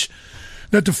acknowledge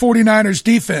that the 49ers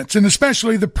defense, and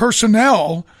especially the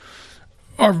personnel,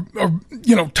 are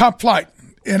top flight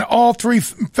in all three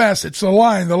facets, the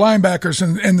line, the linebackers,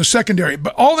 and the secondary.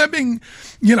 But all that being,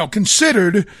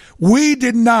 considered, we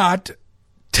did not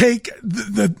take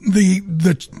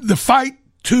the fight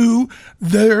to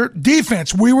their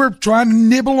defense. We were trying to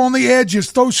nibble on the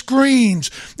edges, throw screens,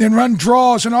 and run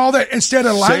draws and all that instead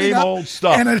of lining up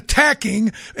and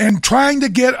attacking and trying to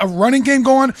get a running game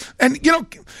going. And,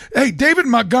 hey, David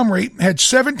Montgomery had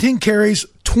 17 carries,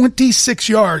 26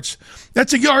 yards.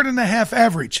 That's 1.5 yards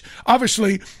average.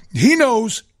 Obviously, he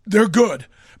knows they're good.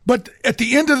 But at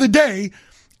the end of the day,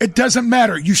 it doesn't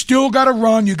matter. You still got to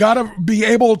run. You got to be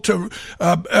able to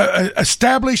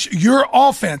establish your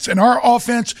offense. And our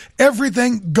offense,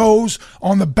 everything goes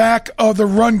on the back of the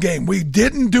run game. We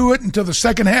didn't do it until the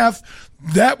second half.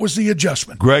 That was the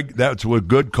adjustment. Greg, that's a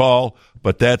good call,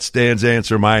 but that's Dan's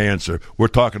answer, my answer. We're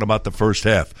talking about the first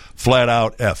half. Flat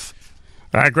out F.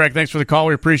 All right, Greg, thanks for the call.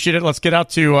 We appreciate it. Let's get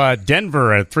out to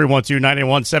Denver at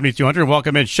 312-981-7200.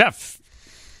 Welcome in, Chef.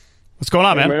 What's going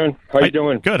on, man? How you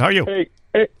doing? Good. How are you? Hey.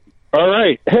 All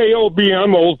right. Hey, OB,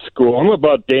 I'm old school. I'm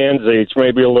about Dan's age,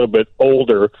 maybe a little bit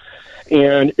older.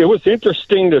 And it was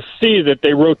interesting to see that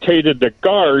they rotated the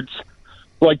guards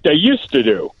like they used to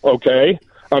do, okay?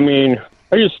 I mean,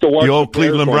 I used to watch the old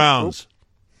Cleveland Browns.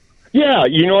 Yeah, I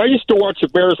used to watch the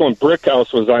Bears when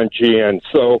Brickhouse was on GN.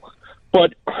 So,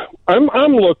 but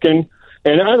I'm looking,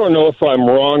 and I don't know if I'm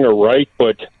wrong or right,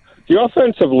 but the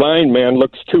offensive line, man,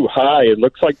 looks too high. It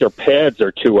looks like their pads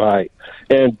are too high.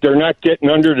 And they're not getting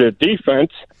under the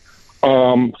defense,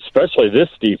 especially this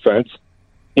defense.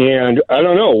 And I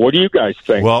don't know. What do you guys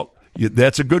think? Well,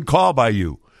 that's a good call by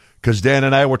you, because Dan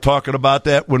and I were talking about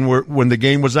that when the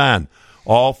game was on,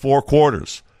 all 4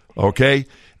 quarters. Okay,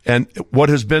 and what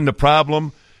has been the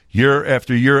problem year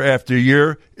after year after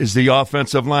year is the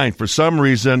offensive line. For some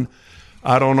reason,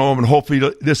 I don't know, and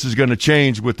hopefully this is going to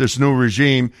change with this new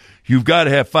regime. You've got to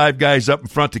have 5 guys up in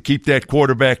front to keep that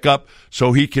quarterback up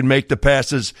so he can make the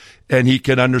passes and he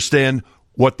can understand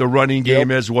what the running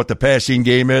game is, what the passing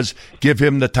game is. Give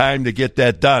him the time to get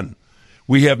that done.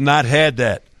 We have not had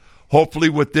that. Hopefully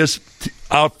with this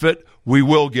outfit, we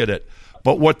will get it.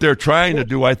 But what they're trying to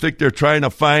do, I think they're trying to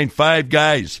find 5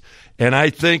 guys. And I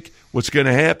think what's going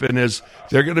to happen is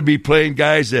they're going to be playing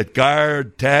guys at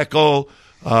guard, tackle,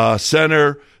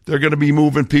 center. They're going to be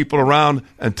moving people around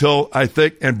and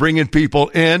bringing people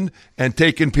in and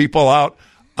taking people out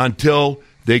until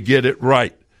they get it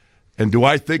right. And do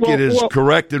I think it is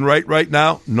correct and right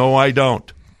now? No, I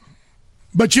don't.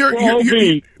 But your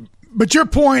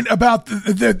point about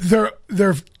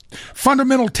their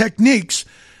fundamental techniques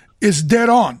is dead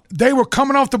on. They were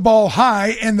coming off the ball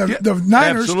high, and the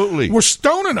Niners were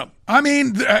stoning them. I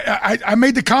mean, I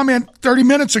made the comment 30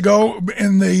 minutes ago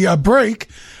in the break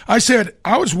I said,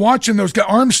 I was watching those guys,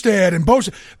 Armstead and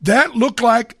Bosa. That looked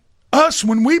like us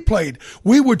when we played.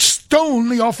 We would stone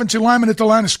the offensive lineman at the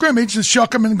line of scrimmage and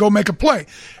shuck them and go make a play.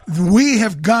 We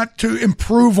have got to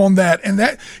improve on that. And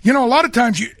that, a lot of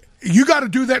times you got to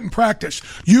do that in practice.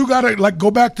 You got to go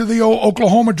back to the old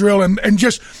Oklahoma drill and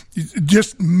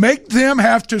just make them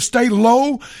have to stay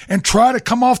low and try to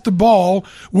come off the ball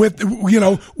with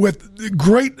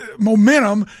great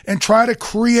momentum and try to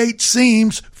create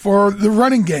seams for the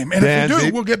running game. And if we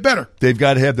do, we'll get better. They've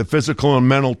got to have the physical and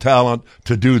mental talent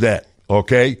to do that.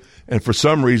 Okay. And for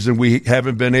some reason, we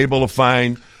haven't been able to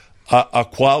find a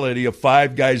quality of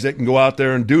 5 guys that can go out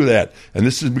there and do that. And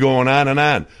this has been going on and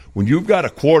on. When you've got a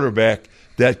quarterback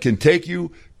that can take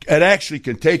you, and actually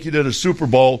can take you to the Super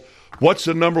Bowl, what's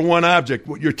the number one object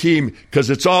with your team? Because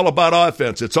it's all about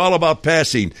offense. It's all about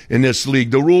passing in this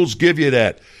league. The rules give you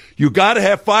that. You got to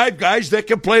have 5 guys that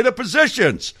can play the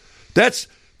positions. That's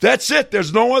it.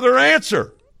 There's no other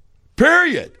answer.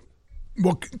 Period.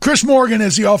 Well, Chris Morgan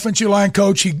is the offensive line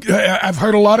coach. I've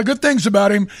heard a lot of good things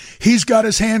about him. He's got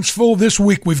his hands full this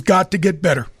week. We've got to get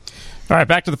better. All right,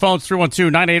 back to the phones,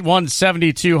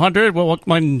 312-981-7200. We'll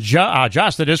welcome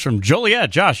Josh, that is from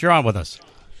Joliet. Josh, you're on with us.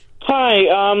 Hi,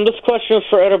 this question is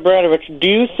for Ed Abradovich. Do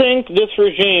you think this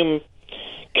regime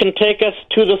can take us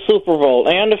to the Super Bowl?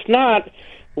 And if not,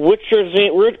 which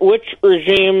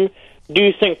regime do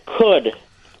you think could?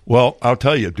 Well, I'll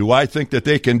tell you, do I think that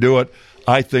they can do it?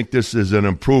 I think this is an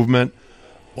improvement,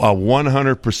 a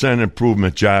 100%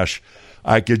 improvement, Josh.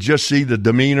 I could just see the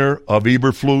demeanor of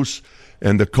Eberflus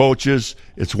and the coaches.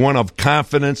 It's one of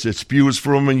confidence. It spews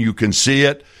from them. You can see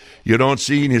it. You don't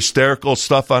see any hysterical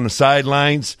stuff on the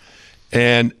sidelines.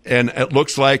 And it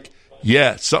looks like,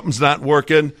 something's not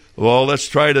working. Well, let's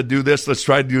try to do this. Let's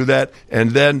try to do that. And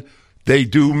then they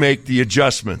do make the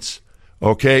adjustments,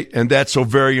 okay? And that's so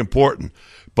very important.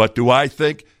 But do I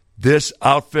think this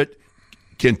outfit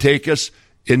can take us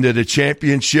into the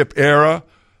championship era?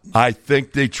 I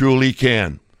think they truly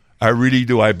can. I really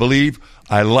do. I believe.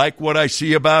 I like what I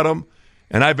see about them,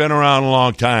 and I've been around a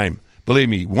long time. Believe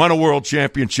me, won a world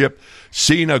championship,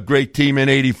 seen a great team in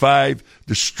 85,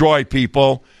 destroy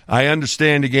people. I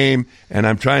understand the game, and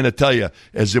I'm trying to tell you,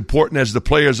 as important as the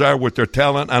players are with their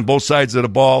talent on both sides of the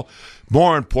ball,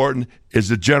 more important is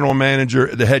the general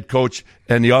manager, the head coach,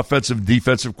 and the offensive and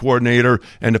defensive coordinator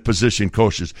and the position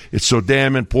coaches. It's so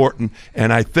damn important.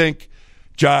 And I think,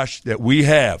 Josh, that we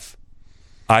have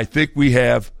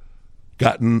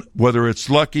gotten, whether it's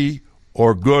lucky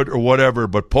or good or whatever,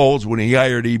 but Poles, when he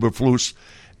hired Eberflus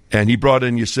and he brought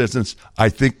in the assistants, I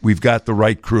think we've got the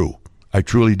right crew. I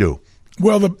truly do.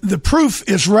 Well, the proof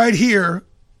is right here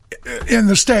in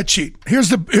the stat sheet. Here's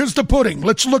the pudding.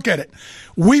 Let's look at it.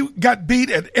 We got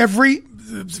beat at every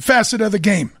facet of the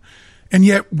game, and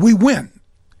yet we win,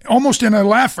 almost in a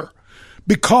laugher,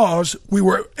 because we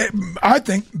were, I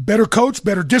think, better coached,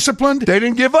 better disciplined. They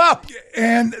didn't give up.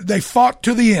 And they fought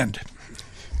to the end.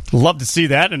 Love to see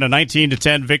that in a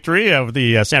 19-10 victory over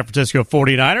the San Francisco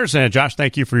 49ers. And, Josh,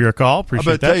 thank you for your call. Appreciate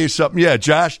that. I'm going to tell you something. Yeah,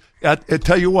 Josh, I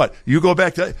tell you what. You go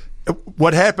back to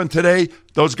what happened today,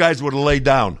 those guys would have laid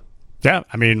down. Yeah,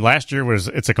 I mean, last year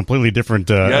it's a completely different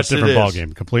ball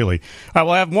game, completely. All right,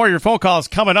 we'll have more of your phone calls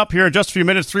coming up here in just a few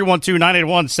minutes.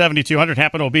 312-981-7200.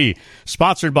 Happen OB,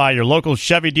 sponsored by your local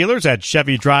Chevy dealers at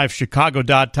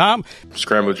ChevyDriveChicago.com.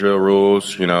 Scramble drill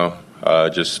rules,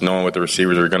 just knowing what the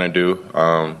receivers are going to do,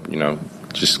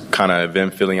 just kind of them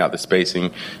filling out the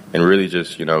spacing and really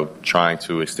just, trying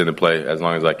to extend the play as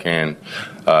long as I can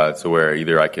to where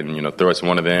either I can, throw it to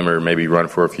one of them or maybe run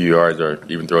for a few yards or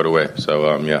even throw it away.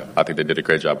 So, I think they did a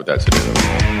great job with that today.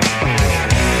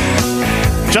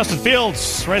 Justin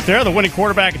Fields right there, the winning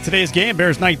quarterback in today's game.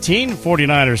 Bears 19,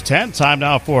 49ers 10. Time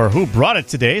now for Who Brought It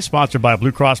Today, sponsored by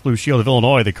Blue Cross Blue Shield of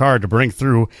Illinois, the card to bring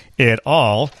through it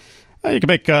all. You can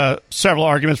make several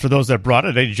arguments for those that brought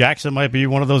it. Eddie Jackson might be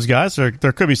one of those guys. There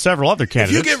could be several other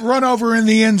candidates. If you get run over in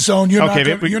the end zone, you're not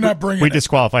bringing it. We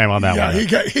disqualify him on that one.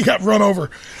 He got run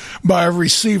over by a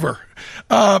receiver.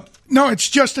 No, it's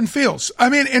Justin Fields. I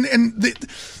mean,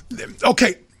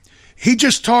 okay, he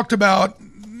just talked about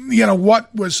what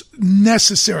was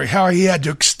necessary, how he had to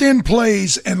extend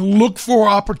plays and look for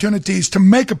opportunities to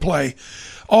make a play.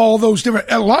 All those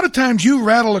different. A lot of times you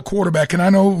rattle a quarterback, and I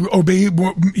know OB,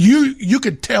 you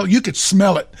could tell, you could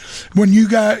smell it when you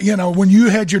got, when you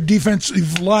had your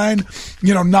defensive line,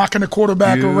 knocking a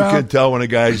quarterback around. You can tell when a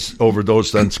guy's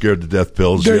overdosed on scared to death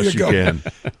pills. There yes, you can.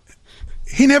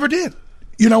 He never did.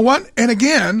 you know what? And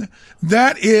again,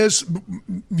 that is,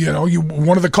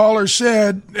 one of the callers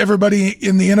said everybody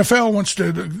in the NFL wants to,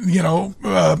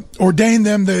 ordain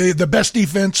them the best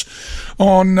defense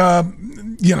on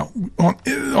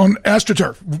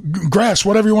AstroTurf, grass,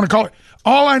 whatever you want to call it.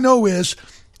 All I know is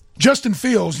Justin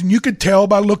Fields, and you could tell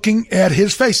by looking at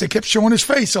his face. They kept showing his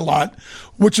face a lot,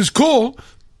 which is cool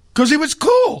because he was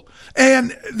cool.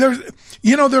 And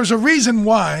there's a reason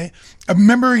why. I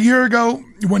remember a year ago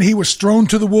when he was thrown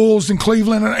to the wolves in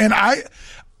Cleveland, and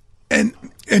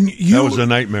you, that was a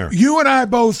nightmare. You and I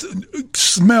both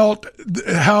smelt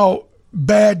how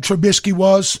bad Trubisky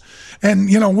was, and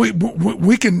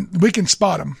we can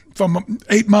spot him from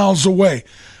 8 miles away.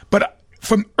 But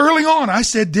from early on, I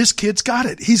said this kid's got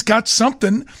it. He's got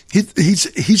something.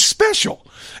 He's special.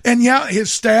 And yeah,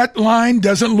 his stat line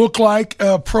doesn't look like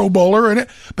a Pro Bowler,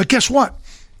 but guess what?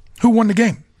 Who won the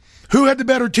game? Who had the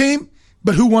better team?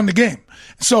 But who won the game?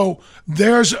 So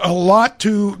there's a lot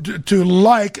to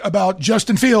like about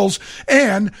Justin Fields.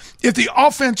 And if the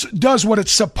offense does what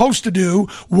it's supposed to do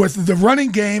with the running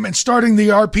game and starting the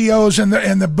RPOs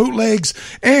and the bootlegs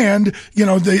and,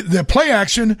 the play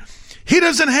action, he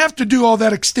doesn't have to do all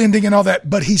that extending and all that,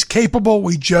 but he's capable.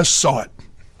 We just saw it.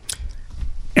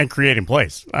 And creating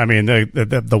plays. I mean,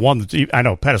 the one that I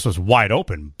know Pettis was wide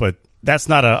open, but that's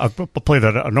not a play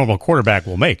that a normal quarterback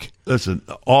will make. Listen,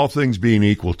 all things being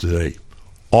equal today,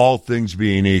 all things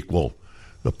being equal,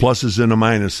 the pluses and the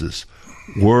minuses,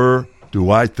 where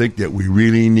do I think that we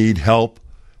really need help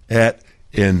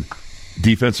in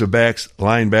defensive backs,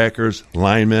 linebackers,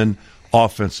 linemen,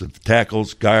 offensive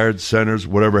tackles, guards, centers,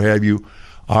 whatever have you?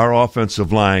 Our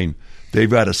offensive line, they've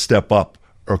got to step up,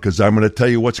 because I'm going to tell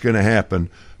you what's going to happen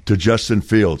to Justin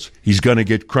Fields. He's going to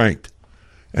get cranked.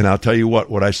 And I'll tell you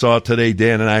what I saw today,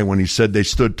 Dan and I, when he said they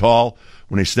stood tall,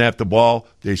 when they snapped the ball,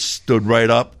 they stood right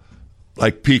up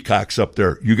like peacocks up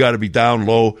there. You got to be down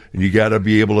low, and you got to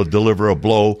be able to deliver a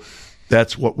blow.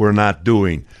 That's what we're not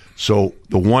doing. So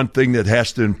the one thing that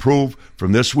has to improve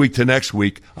from this week to next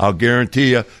week, I'll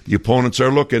guarantee you, the opponents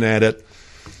are looking at it,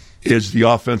 is the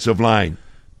offensive line.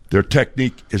 Their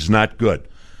technique is not good.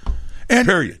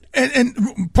 Period.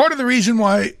 And part of the reason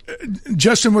why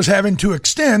Justin was having to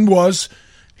extend was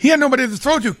he had nobody to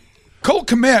throw to. Cole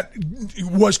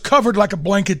Kmet was covered like a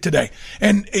blanket today.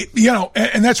 And,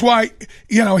 and that's why,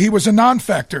 he was a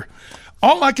non-factor.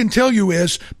 All I can tell you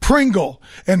is Pringle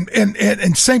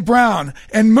and St. Brown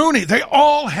and Mooney, they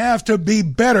all have to be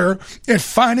better at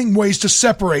finding ways to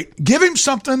separate. Give him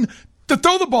something to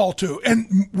throw the ball to.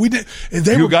 And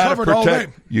they were covered all day.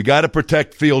 You got to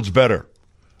protect Fields better.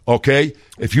 Okay?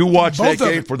 If you watch that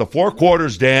game for the 4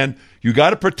 quarters, Dan, you got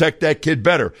to protect that kid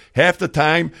better. Half the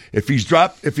time, if he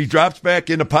drops back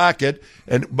in the pocket,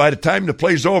 and by the time the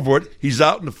play's over, he's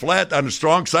out in the flat on the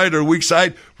strong side or the weak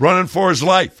side running for his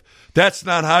life. That's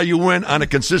not how you win on a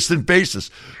consistent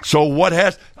basis. So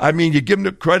you give them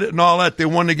the credit and all that. They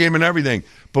won the game and everything.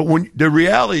 But when the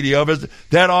reality of it is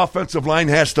that offensive line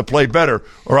has to play better,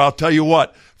 or I'll tell you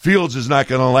what, Fields is not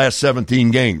going to last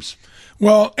 17 games.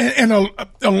 Well, and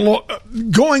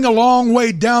going a long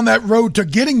way down that road to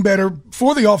getting better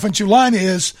for the offensive line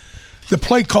is the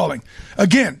play calling.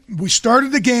 Again, we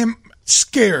started the game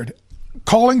scared,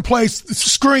 calling plays,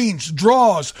 screens,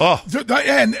 draws,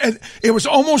 and it was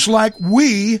almost like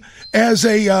we, as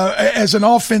an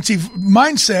offensive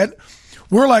mindset,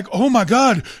 we're like, oh my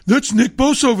God, that's Nick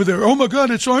Bosa over there. Oh my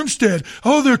God, it's Armstead.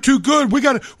 Oh, they're too good. We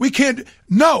can't.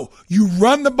 No, you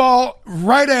run the ball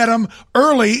right at them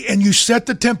early and you set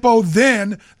the tempo.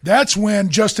 Then that's when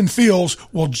Justin Fields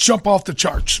will jump off the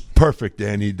charts. Perfect,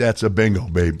 Danny. That's a bingo,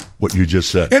 babe, what you just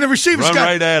said. And the receivers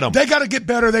right at them. They got to get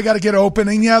better. They got to get open.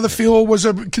 And yeah, the field was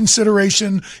a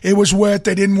consideration. It was wet.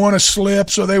 They didn't want to slip,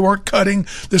 so they weren't cutting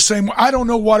the same way. I don't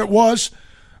know what it was,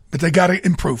 but they got to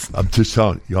improve. I'm just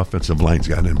telling you, the offensive line's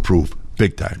got to improve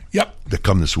big time. Yep. To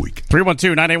come this week.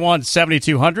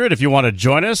 312-981-7200 if you want to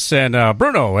join us. And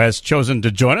Bruno has chosen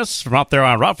to join us from out there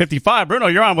on Route 55. Bruno,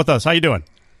 you're on with us. How you doing?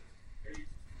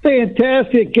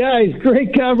 Fantastic, guys.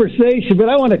 Great conversation. But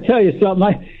I want to tell you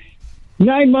something.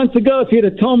 9 months ago, if you'd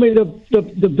have told me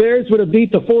the Bears would have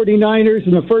beat the 49ers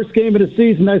in the first game of the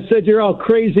season, I said, you're all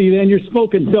crazy, then. You're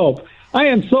smoking dope. I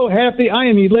am so happy. I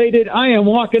am elated. I am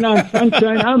walking on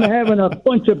sunshine. I'm having a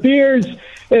bunch of beers,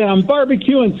 and I'm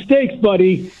barbecuing steaks,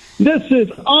 buddy. This is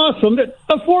awesome. The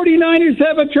 49ers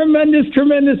have a tremendous,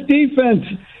 tremendous defense.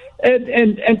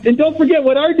 And don't forget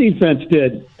what our defense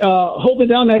did, holding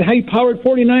down that high-powered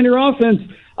 49er offense.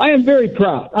 I am very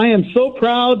proud. I am so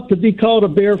proud to be called a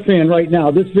Bear fan right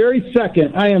now. This very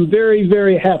second, I am very,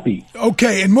 very happy.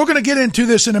 Okay, and we're going to get into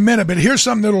this in a minute, but here's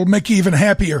something that will make you even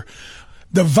happier.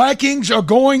 The Vikings are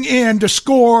going in to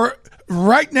score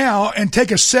right now and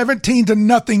take a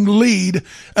 17-0 lead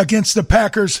against the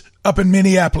Packers up in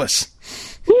Minneapolis.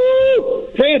 Woo!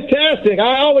 Fantastic.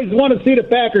 I always want to see the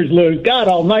Packers lose. God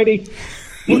almighty.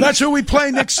 Well, that's who we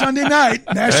play next Sunday night,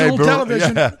 national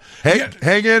television. Yeah.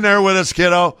 Hang in there with us,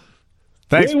 kiddo.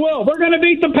 Thanks. We will. We're going to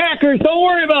beat the Packers. Don't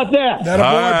worry about that.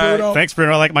 Bruno. Thanks,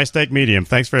 Bruno. I like my steak medium.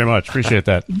 Thanks very much. Appreciate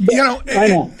that.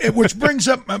 Which brings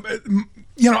up,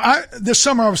 this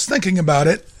summer I was thinking about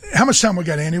it. How much time we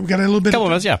got, Andy? We got a little bit. Couple of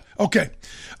minutes, yeah. Okay.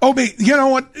 Obi, you know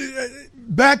what?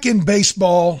 Back in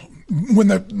baseball, when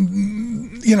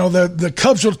the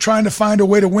Cubs were trying to find a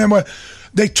way to win,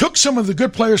 they took some of the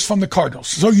good players from the Cardinals.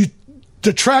 So you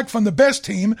detract from the best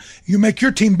team, you make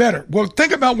your team better. Well,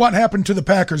 think about what happened to the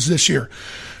Packers this year.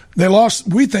 They lost,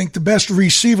 we think, the best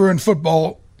receiver in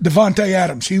football, Devontae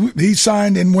Adams. He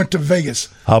signed and went to Vegas.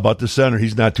 How about the center?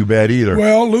 He's not too bad either.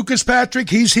 Well, Lucas Patrick,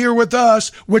 he's here with us,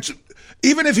 which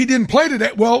even if he didn't play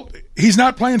today, well, he's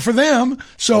not playing for them,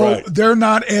 so they're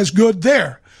not as good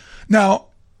there. Now,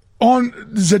 on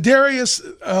Zadarius,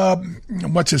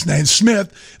 what's his name,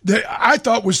 Smith, I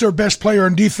thought was their best player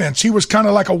in defense. He was kind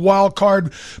of like a wild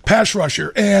card pass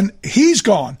rusher, and he's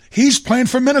gone. He's playing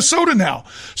for Minnesota now.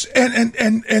 And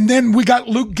then we got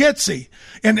Luke Getsy.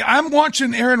 And I'm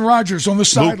watching Aaron Rodgers on the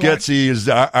sideline. Luke Getsy is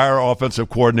our offensive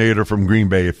coordinator from Green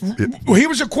Bay. Well, he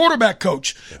was a quarterback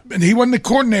coach, and he wasn't the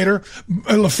coordinator.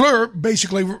 LaFleur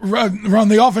basically run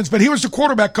the offense, but he was the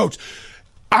quarterback coach.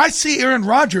 I see Aaron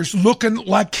Rodgers looking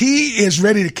like he is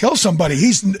ready to kill somebody.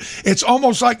 It's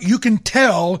almost like you can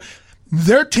tell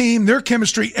their team, their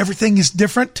chemistry, everything is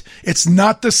different. It's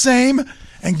not the same.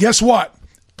 And guess what?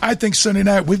 I think Sunday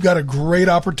night we've got a great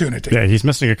opportunity. Yeah, he's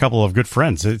missing a couple of good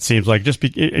friends. It seems like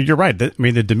you're right. I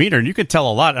mean, the demeanor, and you can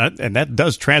tell a lot, and that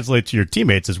does translate to your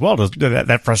teammates as well.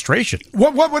 That frustration.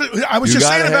 What I was just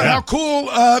saying about how cool,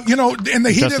 in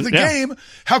the heat of the game,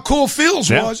 how cool Fields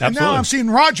was, and now I'm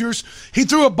seeing Rodgers. He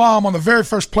threw a bomb on the very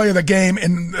first play of the game,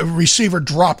 and the receiver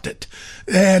dropped it,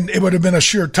 and it would have been a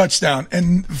sure touchdown.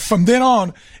 And from then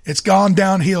on, it's gone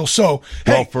downhill. So,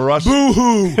 hey, for us,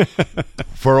 boo-hoo.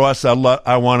 For us, I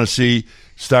want to see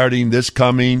starting this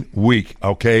coming week,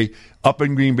 okay? Up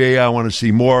in Green Bay, I want to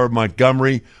see more of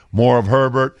Montgomery, more of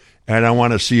Herbert, and I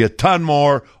want to see a ton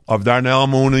more of Darnell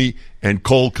Mooney and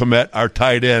Cole Kmet, our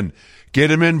tight end.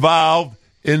 Get him involved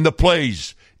in the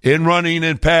plays, in running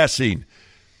and passing.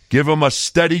 Give them a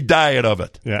steady diet of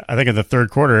it. Yeah, I think in the third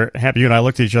quarter, Happy, you and I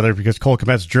looked at each other because Cole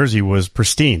Kmet's jersey was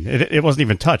pristine. It wasn't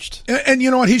even touched. And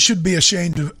you know what? He should be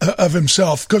ashamed of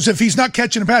himself, because if he's not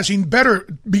catching a pass, he better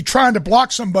be trying to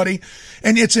block somebody.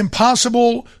 And it's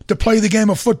impossible to play the game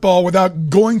of football without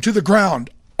going to the ground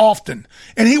often.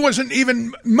 And he wasn't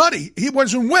even muddy. He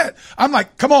wasn't wet. I'm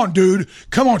like, come on, dude.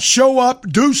 Come on, show up,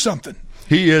 do something.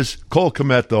 He is Cole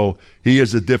Kmet, though. He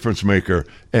is a difference maker,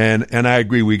 and I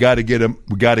agree. We got to get him.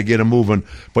 We got to get him moving.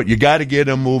 But you got to get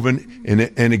him moving in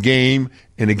a game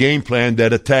plan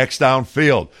that attacks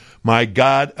downfield. My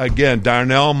God, again,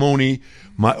 Darnell Mooney.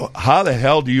 How the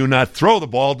hell do you not throw the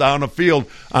ball down the field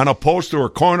on a post or a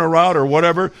corner route or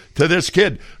whatever to this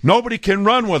kid? Nobody can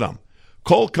run with him.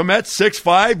 Cole Kmet,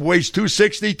 6'5", weighs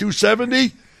 260,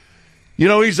 270. You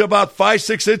know, he's about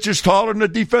 5-6 inches taller than the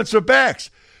defensive backs.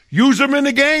 Use them in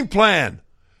the game plan.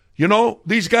 You know,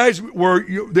 these guys were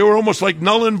almost like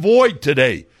null and void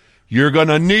today. You're going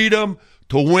to need them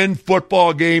to win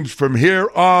football games from here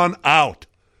on out.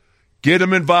 Get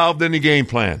them involved in the game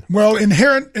plan. Well,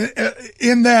 inherent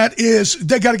in that is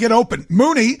they got to get open.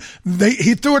 Mooney,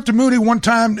 he threw it to Mooney one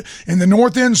time in the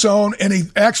north end zone, and he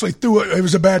actually threw it. It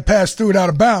was a bad pass, threw it out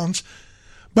of bounds.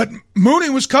 But Mooney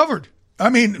was covered. I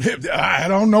mean, I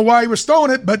don't know why he was throwing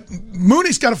it, but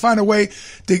Mooney's got to find a way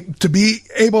to be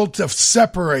able to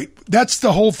separate. That's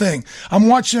the whole thing. I'm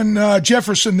watching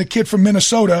Jefferson, the kid from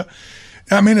Minnesota.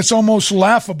 I mean, it's almost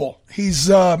laughable. He's,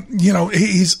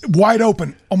 he's wide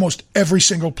open almost every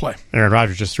single play. Aaron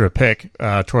Rodgers just threw a pick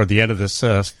toward the end of this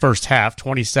first half,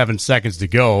 27 seconds to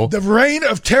go. The reign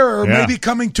of terror may be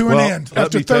coming to an end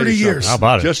after 30 years. How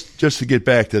about it? Just to get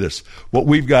back to this, what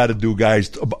we've got to do, guys,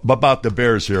 about the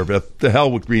Bears here, the hell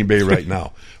with Green Bay right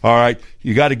now. All right,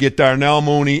 you got to get Darnell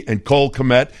Mooney and Cole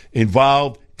Kmet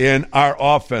involved in our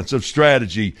offensive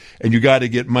strategy, and you got to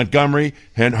get Montgomery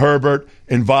and Herbert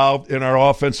involved in our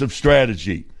offensive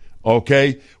strategy,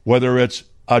 okay? Whether it's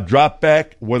a drop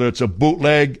back, whether it's a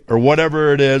bootleg, or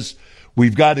whatever it is,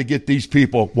 we've got to get these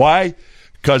people. Why?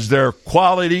 Because they're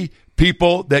quality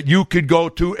people that you could go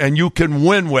to and you can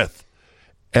win with.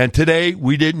 And today,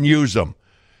 we didn't use them.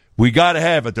 We got to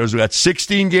have it. We got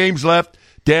 16 games left.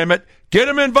 Damn it. Get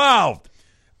them involved.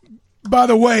 By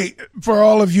the way, for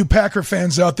all of you Packer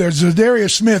fans out there,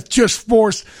 Zadarius Smith just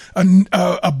forced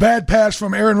a bad pass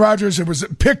from Aaron Rodgers. It was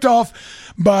picked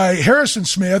off by Harrison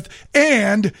Smith,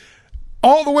 and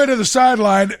all the way to the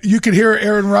sideline, you could hear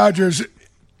Aaron Rodgers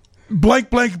blank,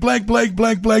 blank, blank, blank,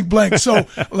 blank, blank, blank. So,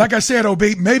 like I said, OB,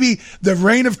 maybe the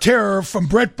reign of terror from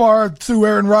Brett Favre through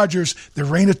Aaron Rodgers, the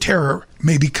reign of terror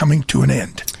may be coming to an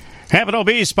end. Hampton OB,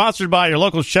 sponsored by your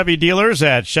local Chevy dealers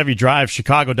at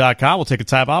ChevyDriveChicago.com. We'll take a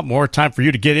time out. More time for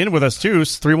you to get in with us, too.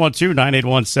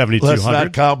 312-981-7200. Let's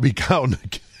not be counting.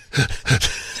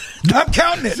 I'm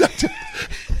counting it.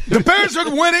 The Bears are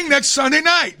winning next Sunday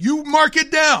night. You mark it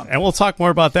down. And we'll talk more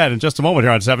about that in just a moment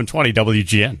here on 720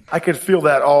 WGN. I could feel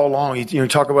that all along. You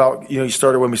talk about, you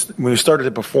started when we started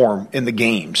to perform in the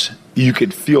games. You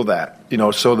could feel that.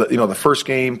 So that, the first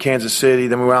game, Kansas City,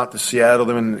 then we went out to Seattle,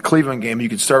 then in the Cleveland game, you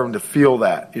could start to feel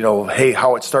that, hey,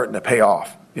 how it's starting to pay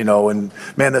off, and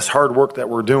man, this hard work that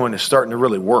we're doing is starting to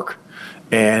really work.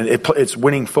 And it's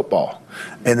winning football.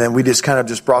 And then we just kind of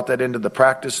just brought that into the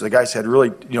practice. The guys had really,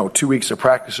 2 weeks of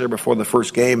practice there before the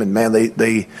first game, and man, they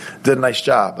did a nice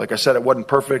job. Like I said, it wasn't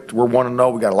perfect. We're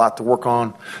 1-0. We got a lot to work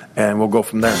on, and we'll go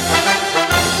from there.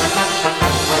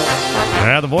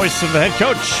 The voice of the head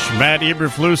coach, Matt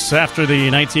Eberflus, after the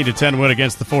 19-10 win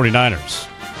against the 49ers.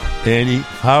 Danny,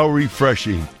 how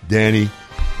refreshing, Danny,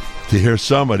 to hear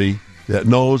somebody that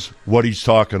knows what he's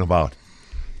talking about.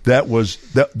 That was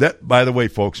that. By the way,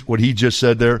 folks, what he just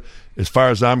said there, as far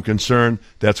as I'm concerned,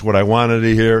 that's what I wanted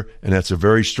to hear, and that's a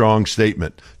very strong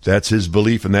statement. That's his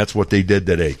belief, and that's what they did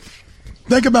today.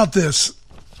 Think about this.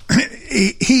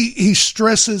 He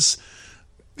stresses,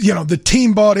 the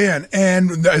team bought in,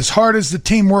 and as hard as the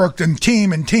team worked, and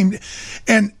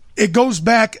it goes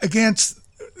back against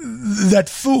that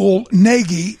fool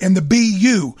Nagy and the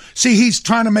BU. See, he's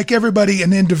trying to make everybody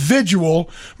an individual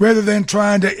rather than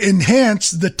trying to enhance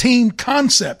the team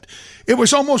concept. It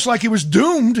was almost like he was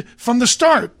doomed from the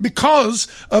start because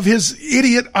of his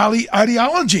idiot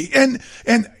ideology. And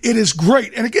it is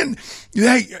great. And again,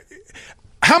 hey,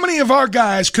 how many of our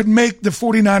guys could make the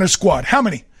 49ers squad? How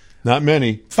many? Not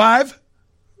many. 5?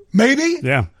 Maybe?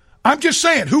 Yeah. I'm just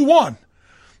saying, who won?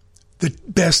 The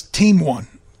best team won.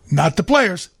 Not the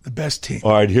players, the best team.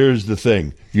 All right, here's the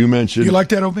thing. You mentioned... You like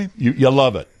that, OB? You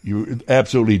love it. You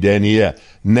absolutely, Danny, yeah.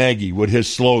 Nagy with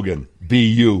his slogan,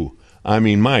 BU. I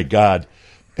mean, my God.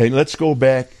 And let's go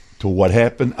back to what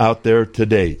happened out there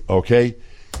today, okay?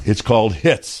 It's called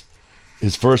HITS.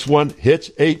 His first one,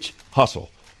 HITS, H, hustle.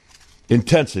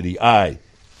 Intensity, I.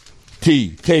 T,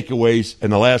 takeaways.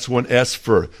 And the last one, S,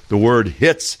 for the word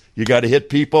hits. You got to hit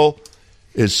people,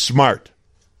 is smart.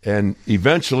 And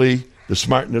eventually... the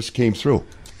smartness came through.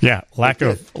 Yeah, lack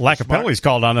of penalties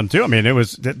called on them too. I mean,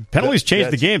 penalties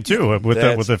changed the game too with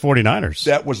the 49ers.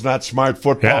 That was not smart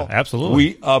football. Yeah,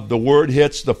 absolutely. The word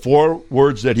hits, the 4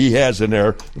 words that he has in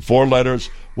there, the 4 letters.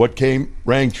 What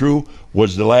rang true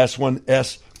was the last one,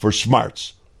 S, for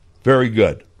smarts. Very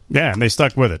good. Yeah, and they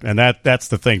stuck with it, and that's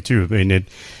the thing too. I mean,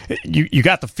 you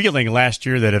got the feeling last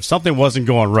year that if something wasn't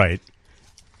going right,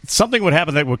 something would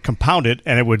happen that would compound it,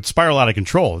 and it would spiral out of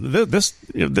control. This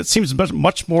seems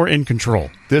much more in control.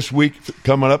 This week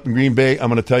coming up in Green Bay, I'm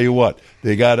going to tell you what,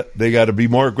 they got to be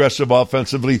more aggressive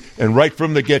offensively, and right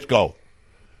from the get-go.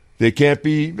 They can't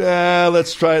be, we'll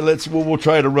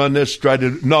try to run this,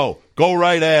 no, go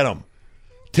right at them.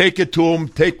 Take it to them,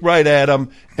 take right at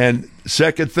them. And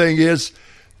second thing is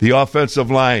the offensive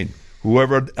line.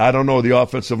 Whoever, I don't know the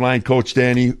offensive line coach,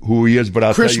 Danny, who he is, but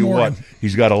I'll tell you what,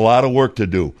 he's got a lot of work to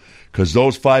do because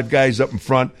those 5 guys up in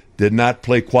front did not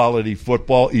play quality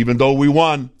football, even though we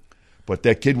won. But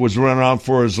that kid was running around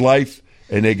for his life,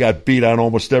 and they got beat on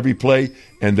almost every play,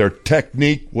 and their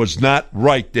technique was not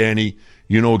right, Danny.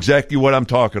 You know exactly what I'm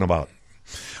talking about.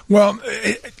 Well,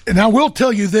 and I will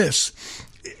tell you this.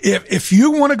 If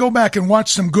you want to go back and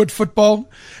watch some good football,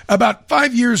 about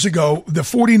 5 years ago, the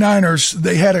 49ers,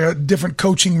 they had a different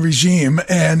coaching regime,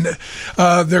 and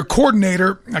their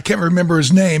coordinator, I can't remember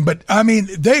his name, but I mean,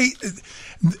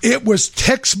 it was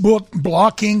textbook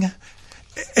blocking,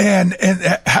 and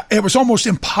it was almost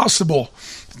impossible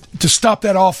to stop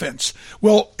that offense.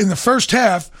 Well, in the first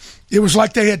half, it was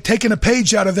like they had taken a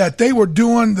page out of that. They were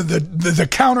doing the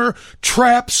counter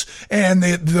traps and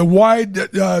the wide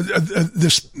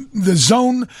the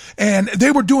zone, and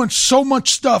they were doing so much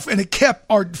stuff, and it kept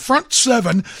our front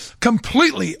 7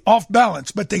 completely off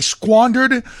balance. But they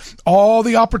squandered all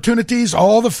the opportunities,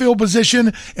 all the field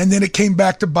position, and then it came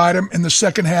back to bite them in the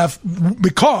second half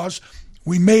because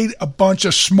we made a bunch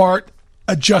of smart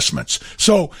adjustments.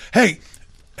 So, hey,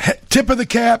 tip of the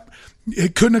cap.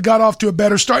 It couldn't have got off to a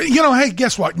better start. Hey,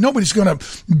 guess what? Nobody's going to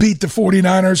beat the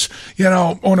 49ers,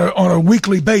 on a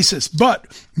weekly basis. But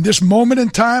this moment in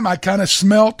time, I kind of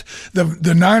smelt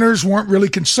the Niners weren't really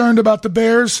concerned about the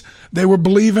Bears. They were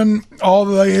believing all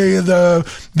the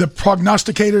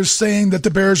prognosticators saying that the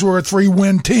Bears were a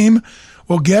 3-win team.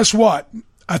 Well, guess what?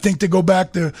 I think they go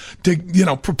back to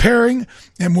preparing,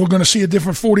 and we're going to see a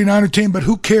different 49er team, but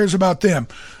who cares about them?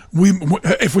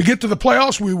 If we get to the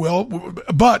playoffs, we will.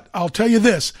 But I'll tell you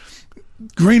this,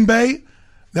 Green Bay,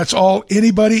 that's all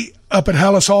anybody up at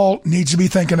Hallis Hall needs to be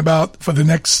thinking about for the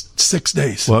next 6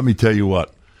 days. Well, let me tell you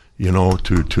what,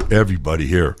 to everybody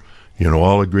here,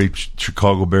 all the great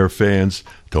Chicago Bear fans,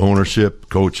 to ownership,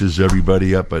 coaches,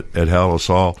 everybody up at Hallis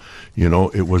Hall,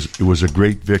 it was a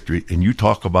great victory. And you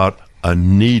talk about a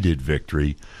needed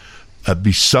victory,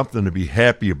 be something to be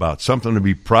happy about, something to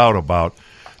be proud about,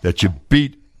 that you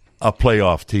beat a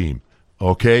playoff team,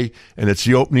 okay? And it's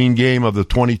the opening game of the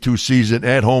 22 season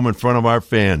at home in front of our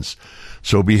fans.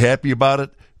 So be happy about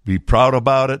it, be proud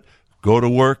about it, go to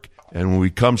work, and when we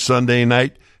come Sunday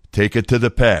night, take it to the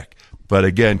pack. But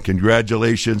again,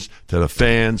 congratulations to the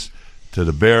fans, to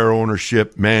the Bear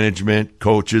ownership, management,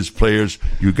 coaches, players.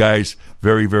 You guys,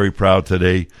 very, very proud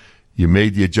today. You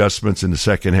made the adjustments in the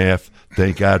second half.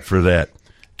 Thank God for that.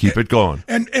 Keep it going.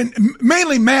 And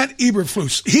mainly Matt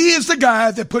Eberflus. He is the guy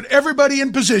that put everybody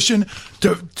in position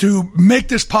to make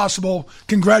this possible.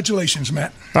 Congratulations,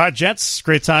 Matt. All right, gents,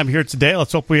 great time here today.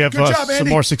 Let's hope we have some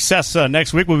more success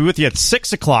next week. We'll be with you at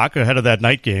 6 o'clock ahead of that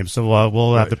night game. So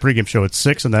we'll have the pregame show at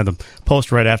 6 and then the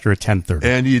post right after at 10:30.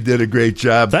 And you did a great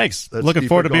job. Thanks. Looking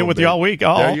forward to being with you all week,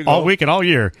 all week and all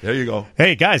year. There you go.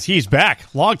 Hey, guys, he's back.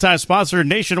 Longtime sponsor,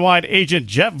 Nationwide agent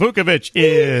Jeff Vukovich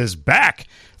is back.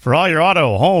 For all your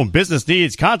auto, home, business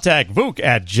needs, contact Vuk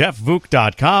at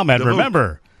jeffvuk.com. And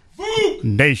remember,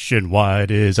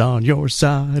 Nationwide is on your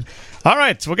side. All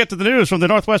right, we'll get to the news from the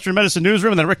Northwestern Medicine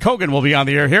Newsroom, and then Rick Hogan will be on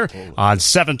the air here on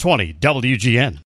 720 WGN.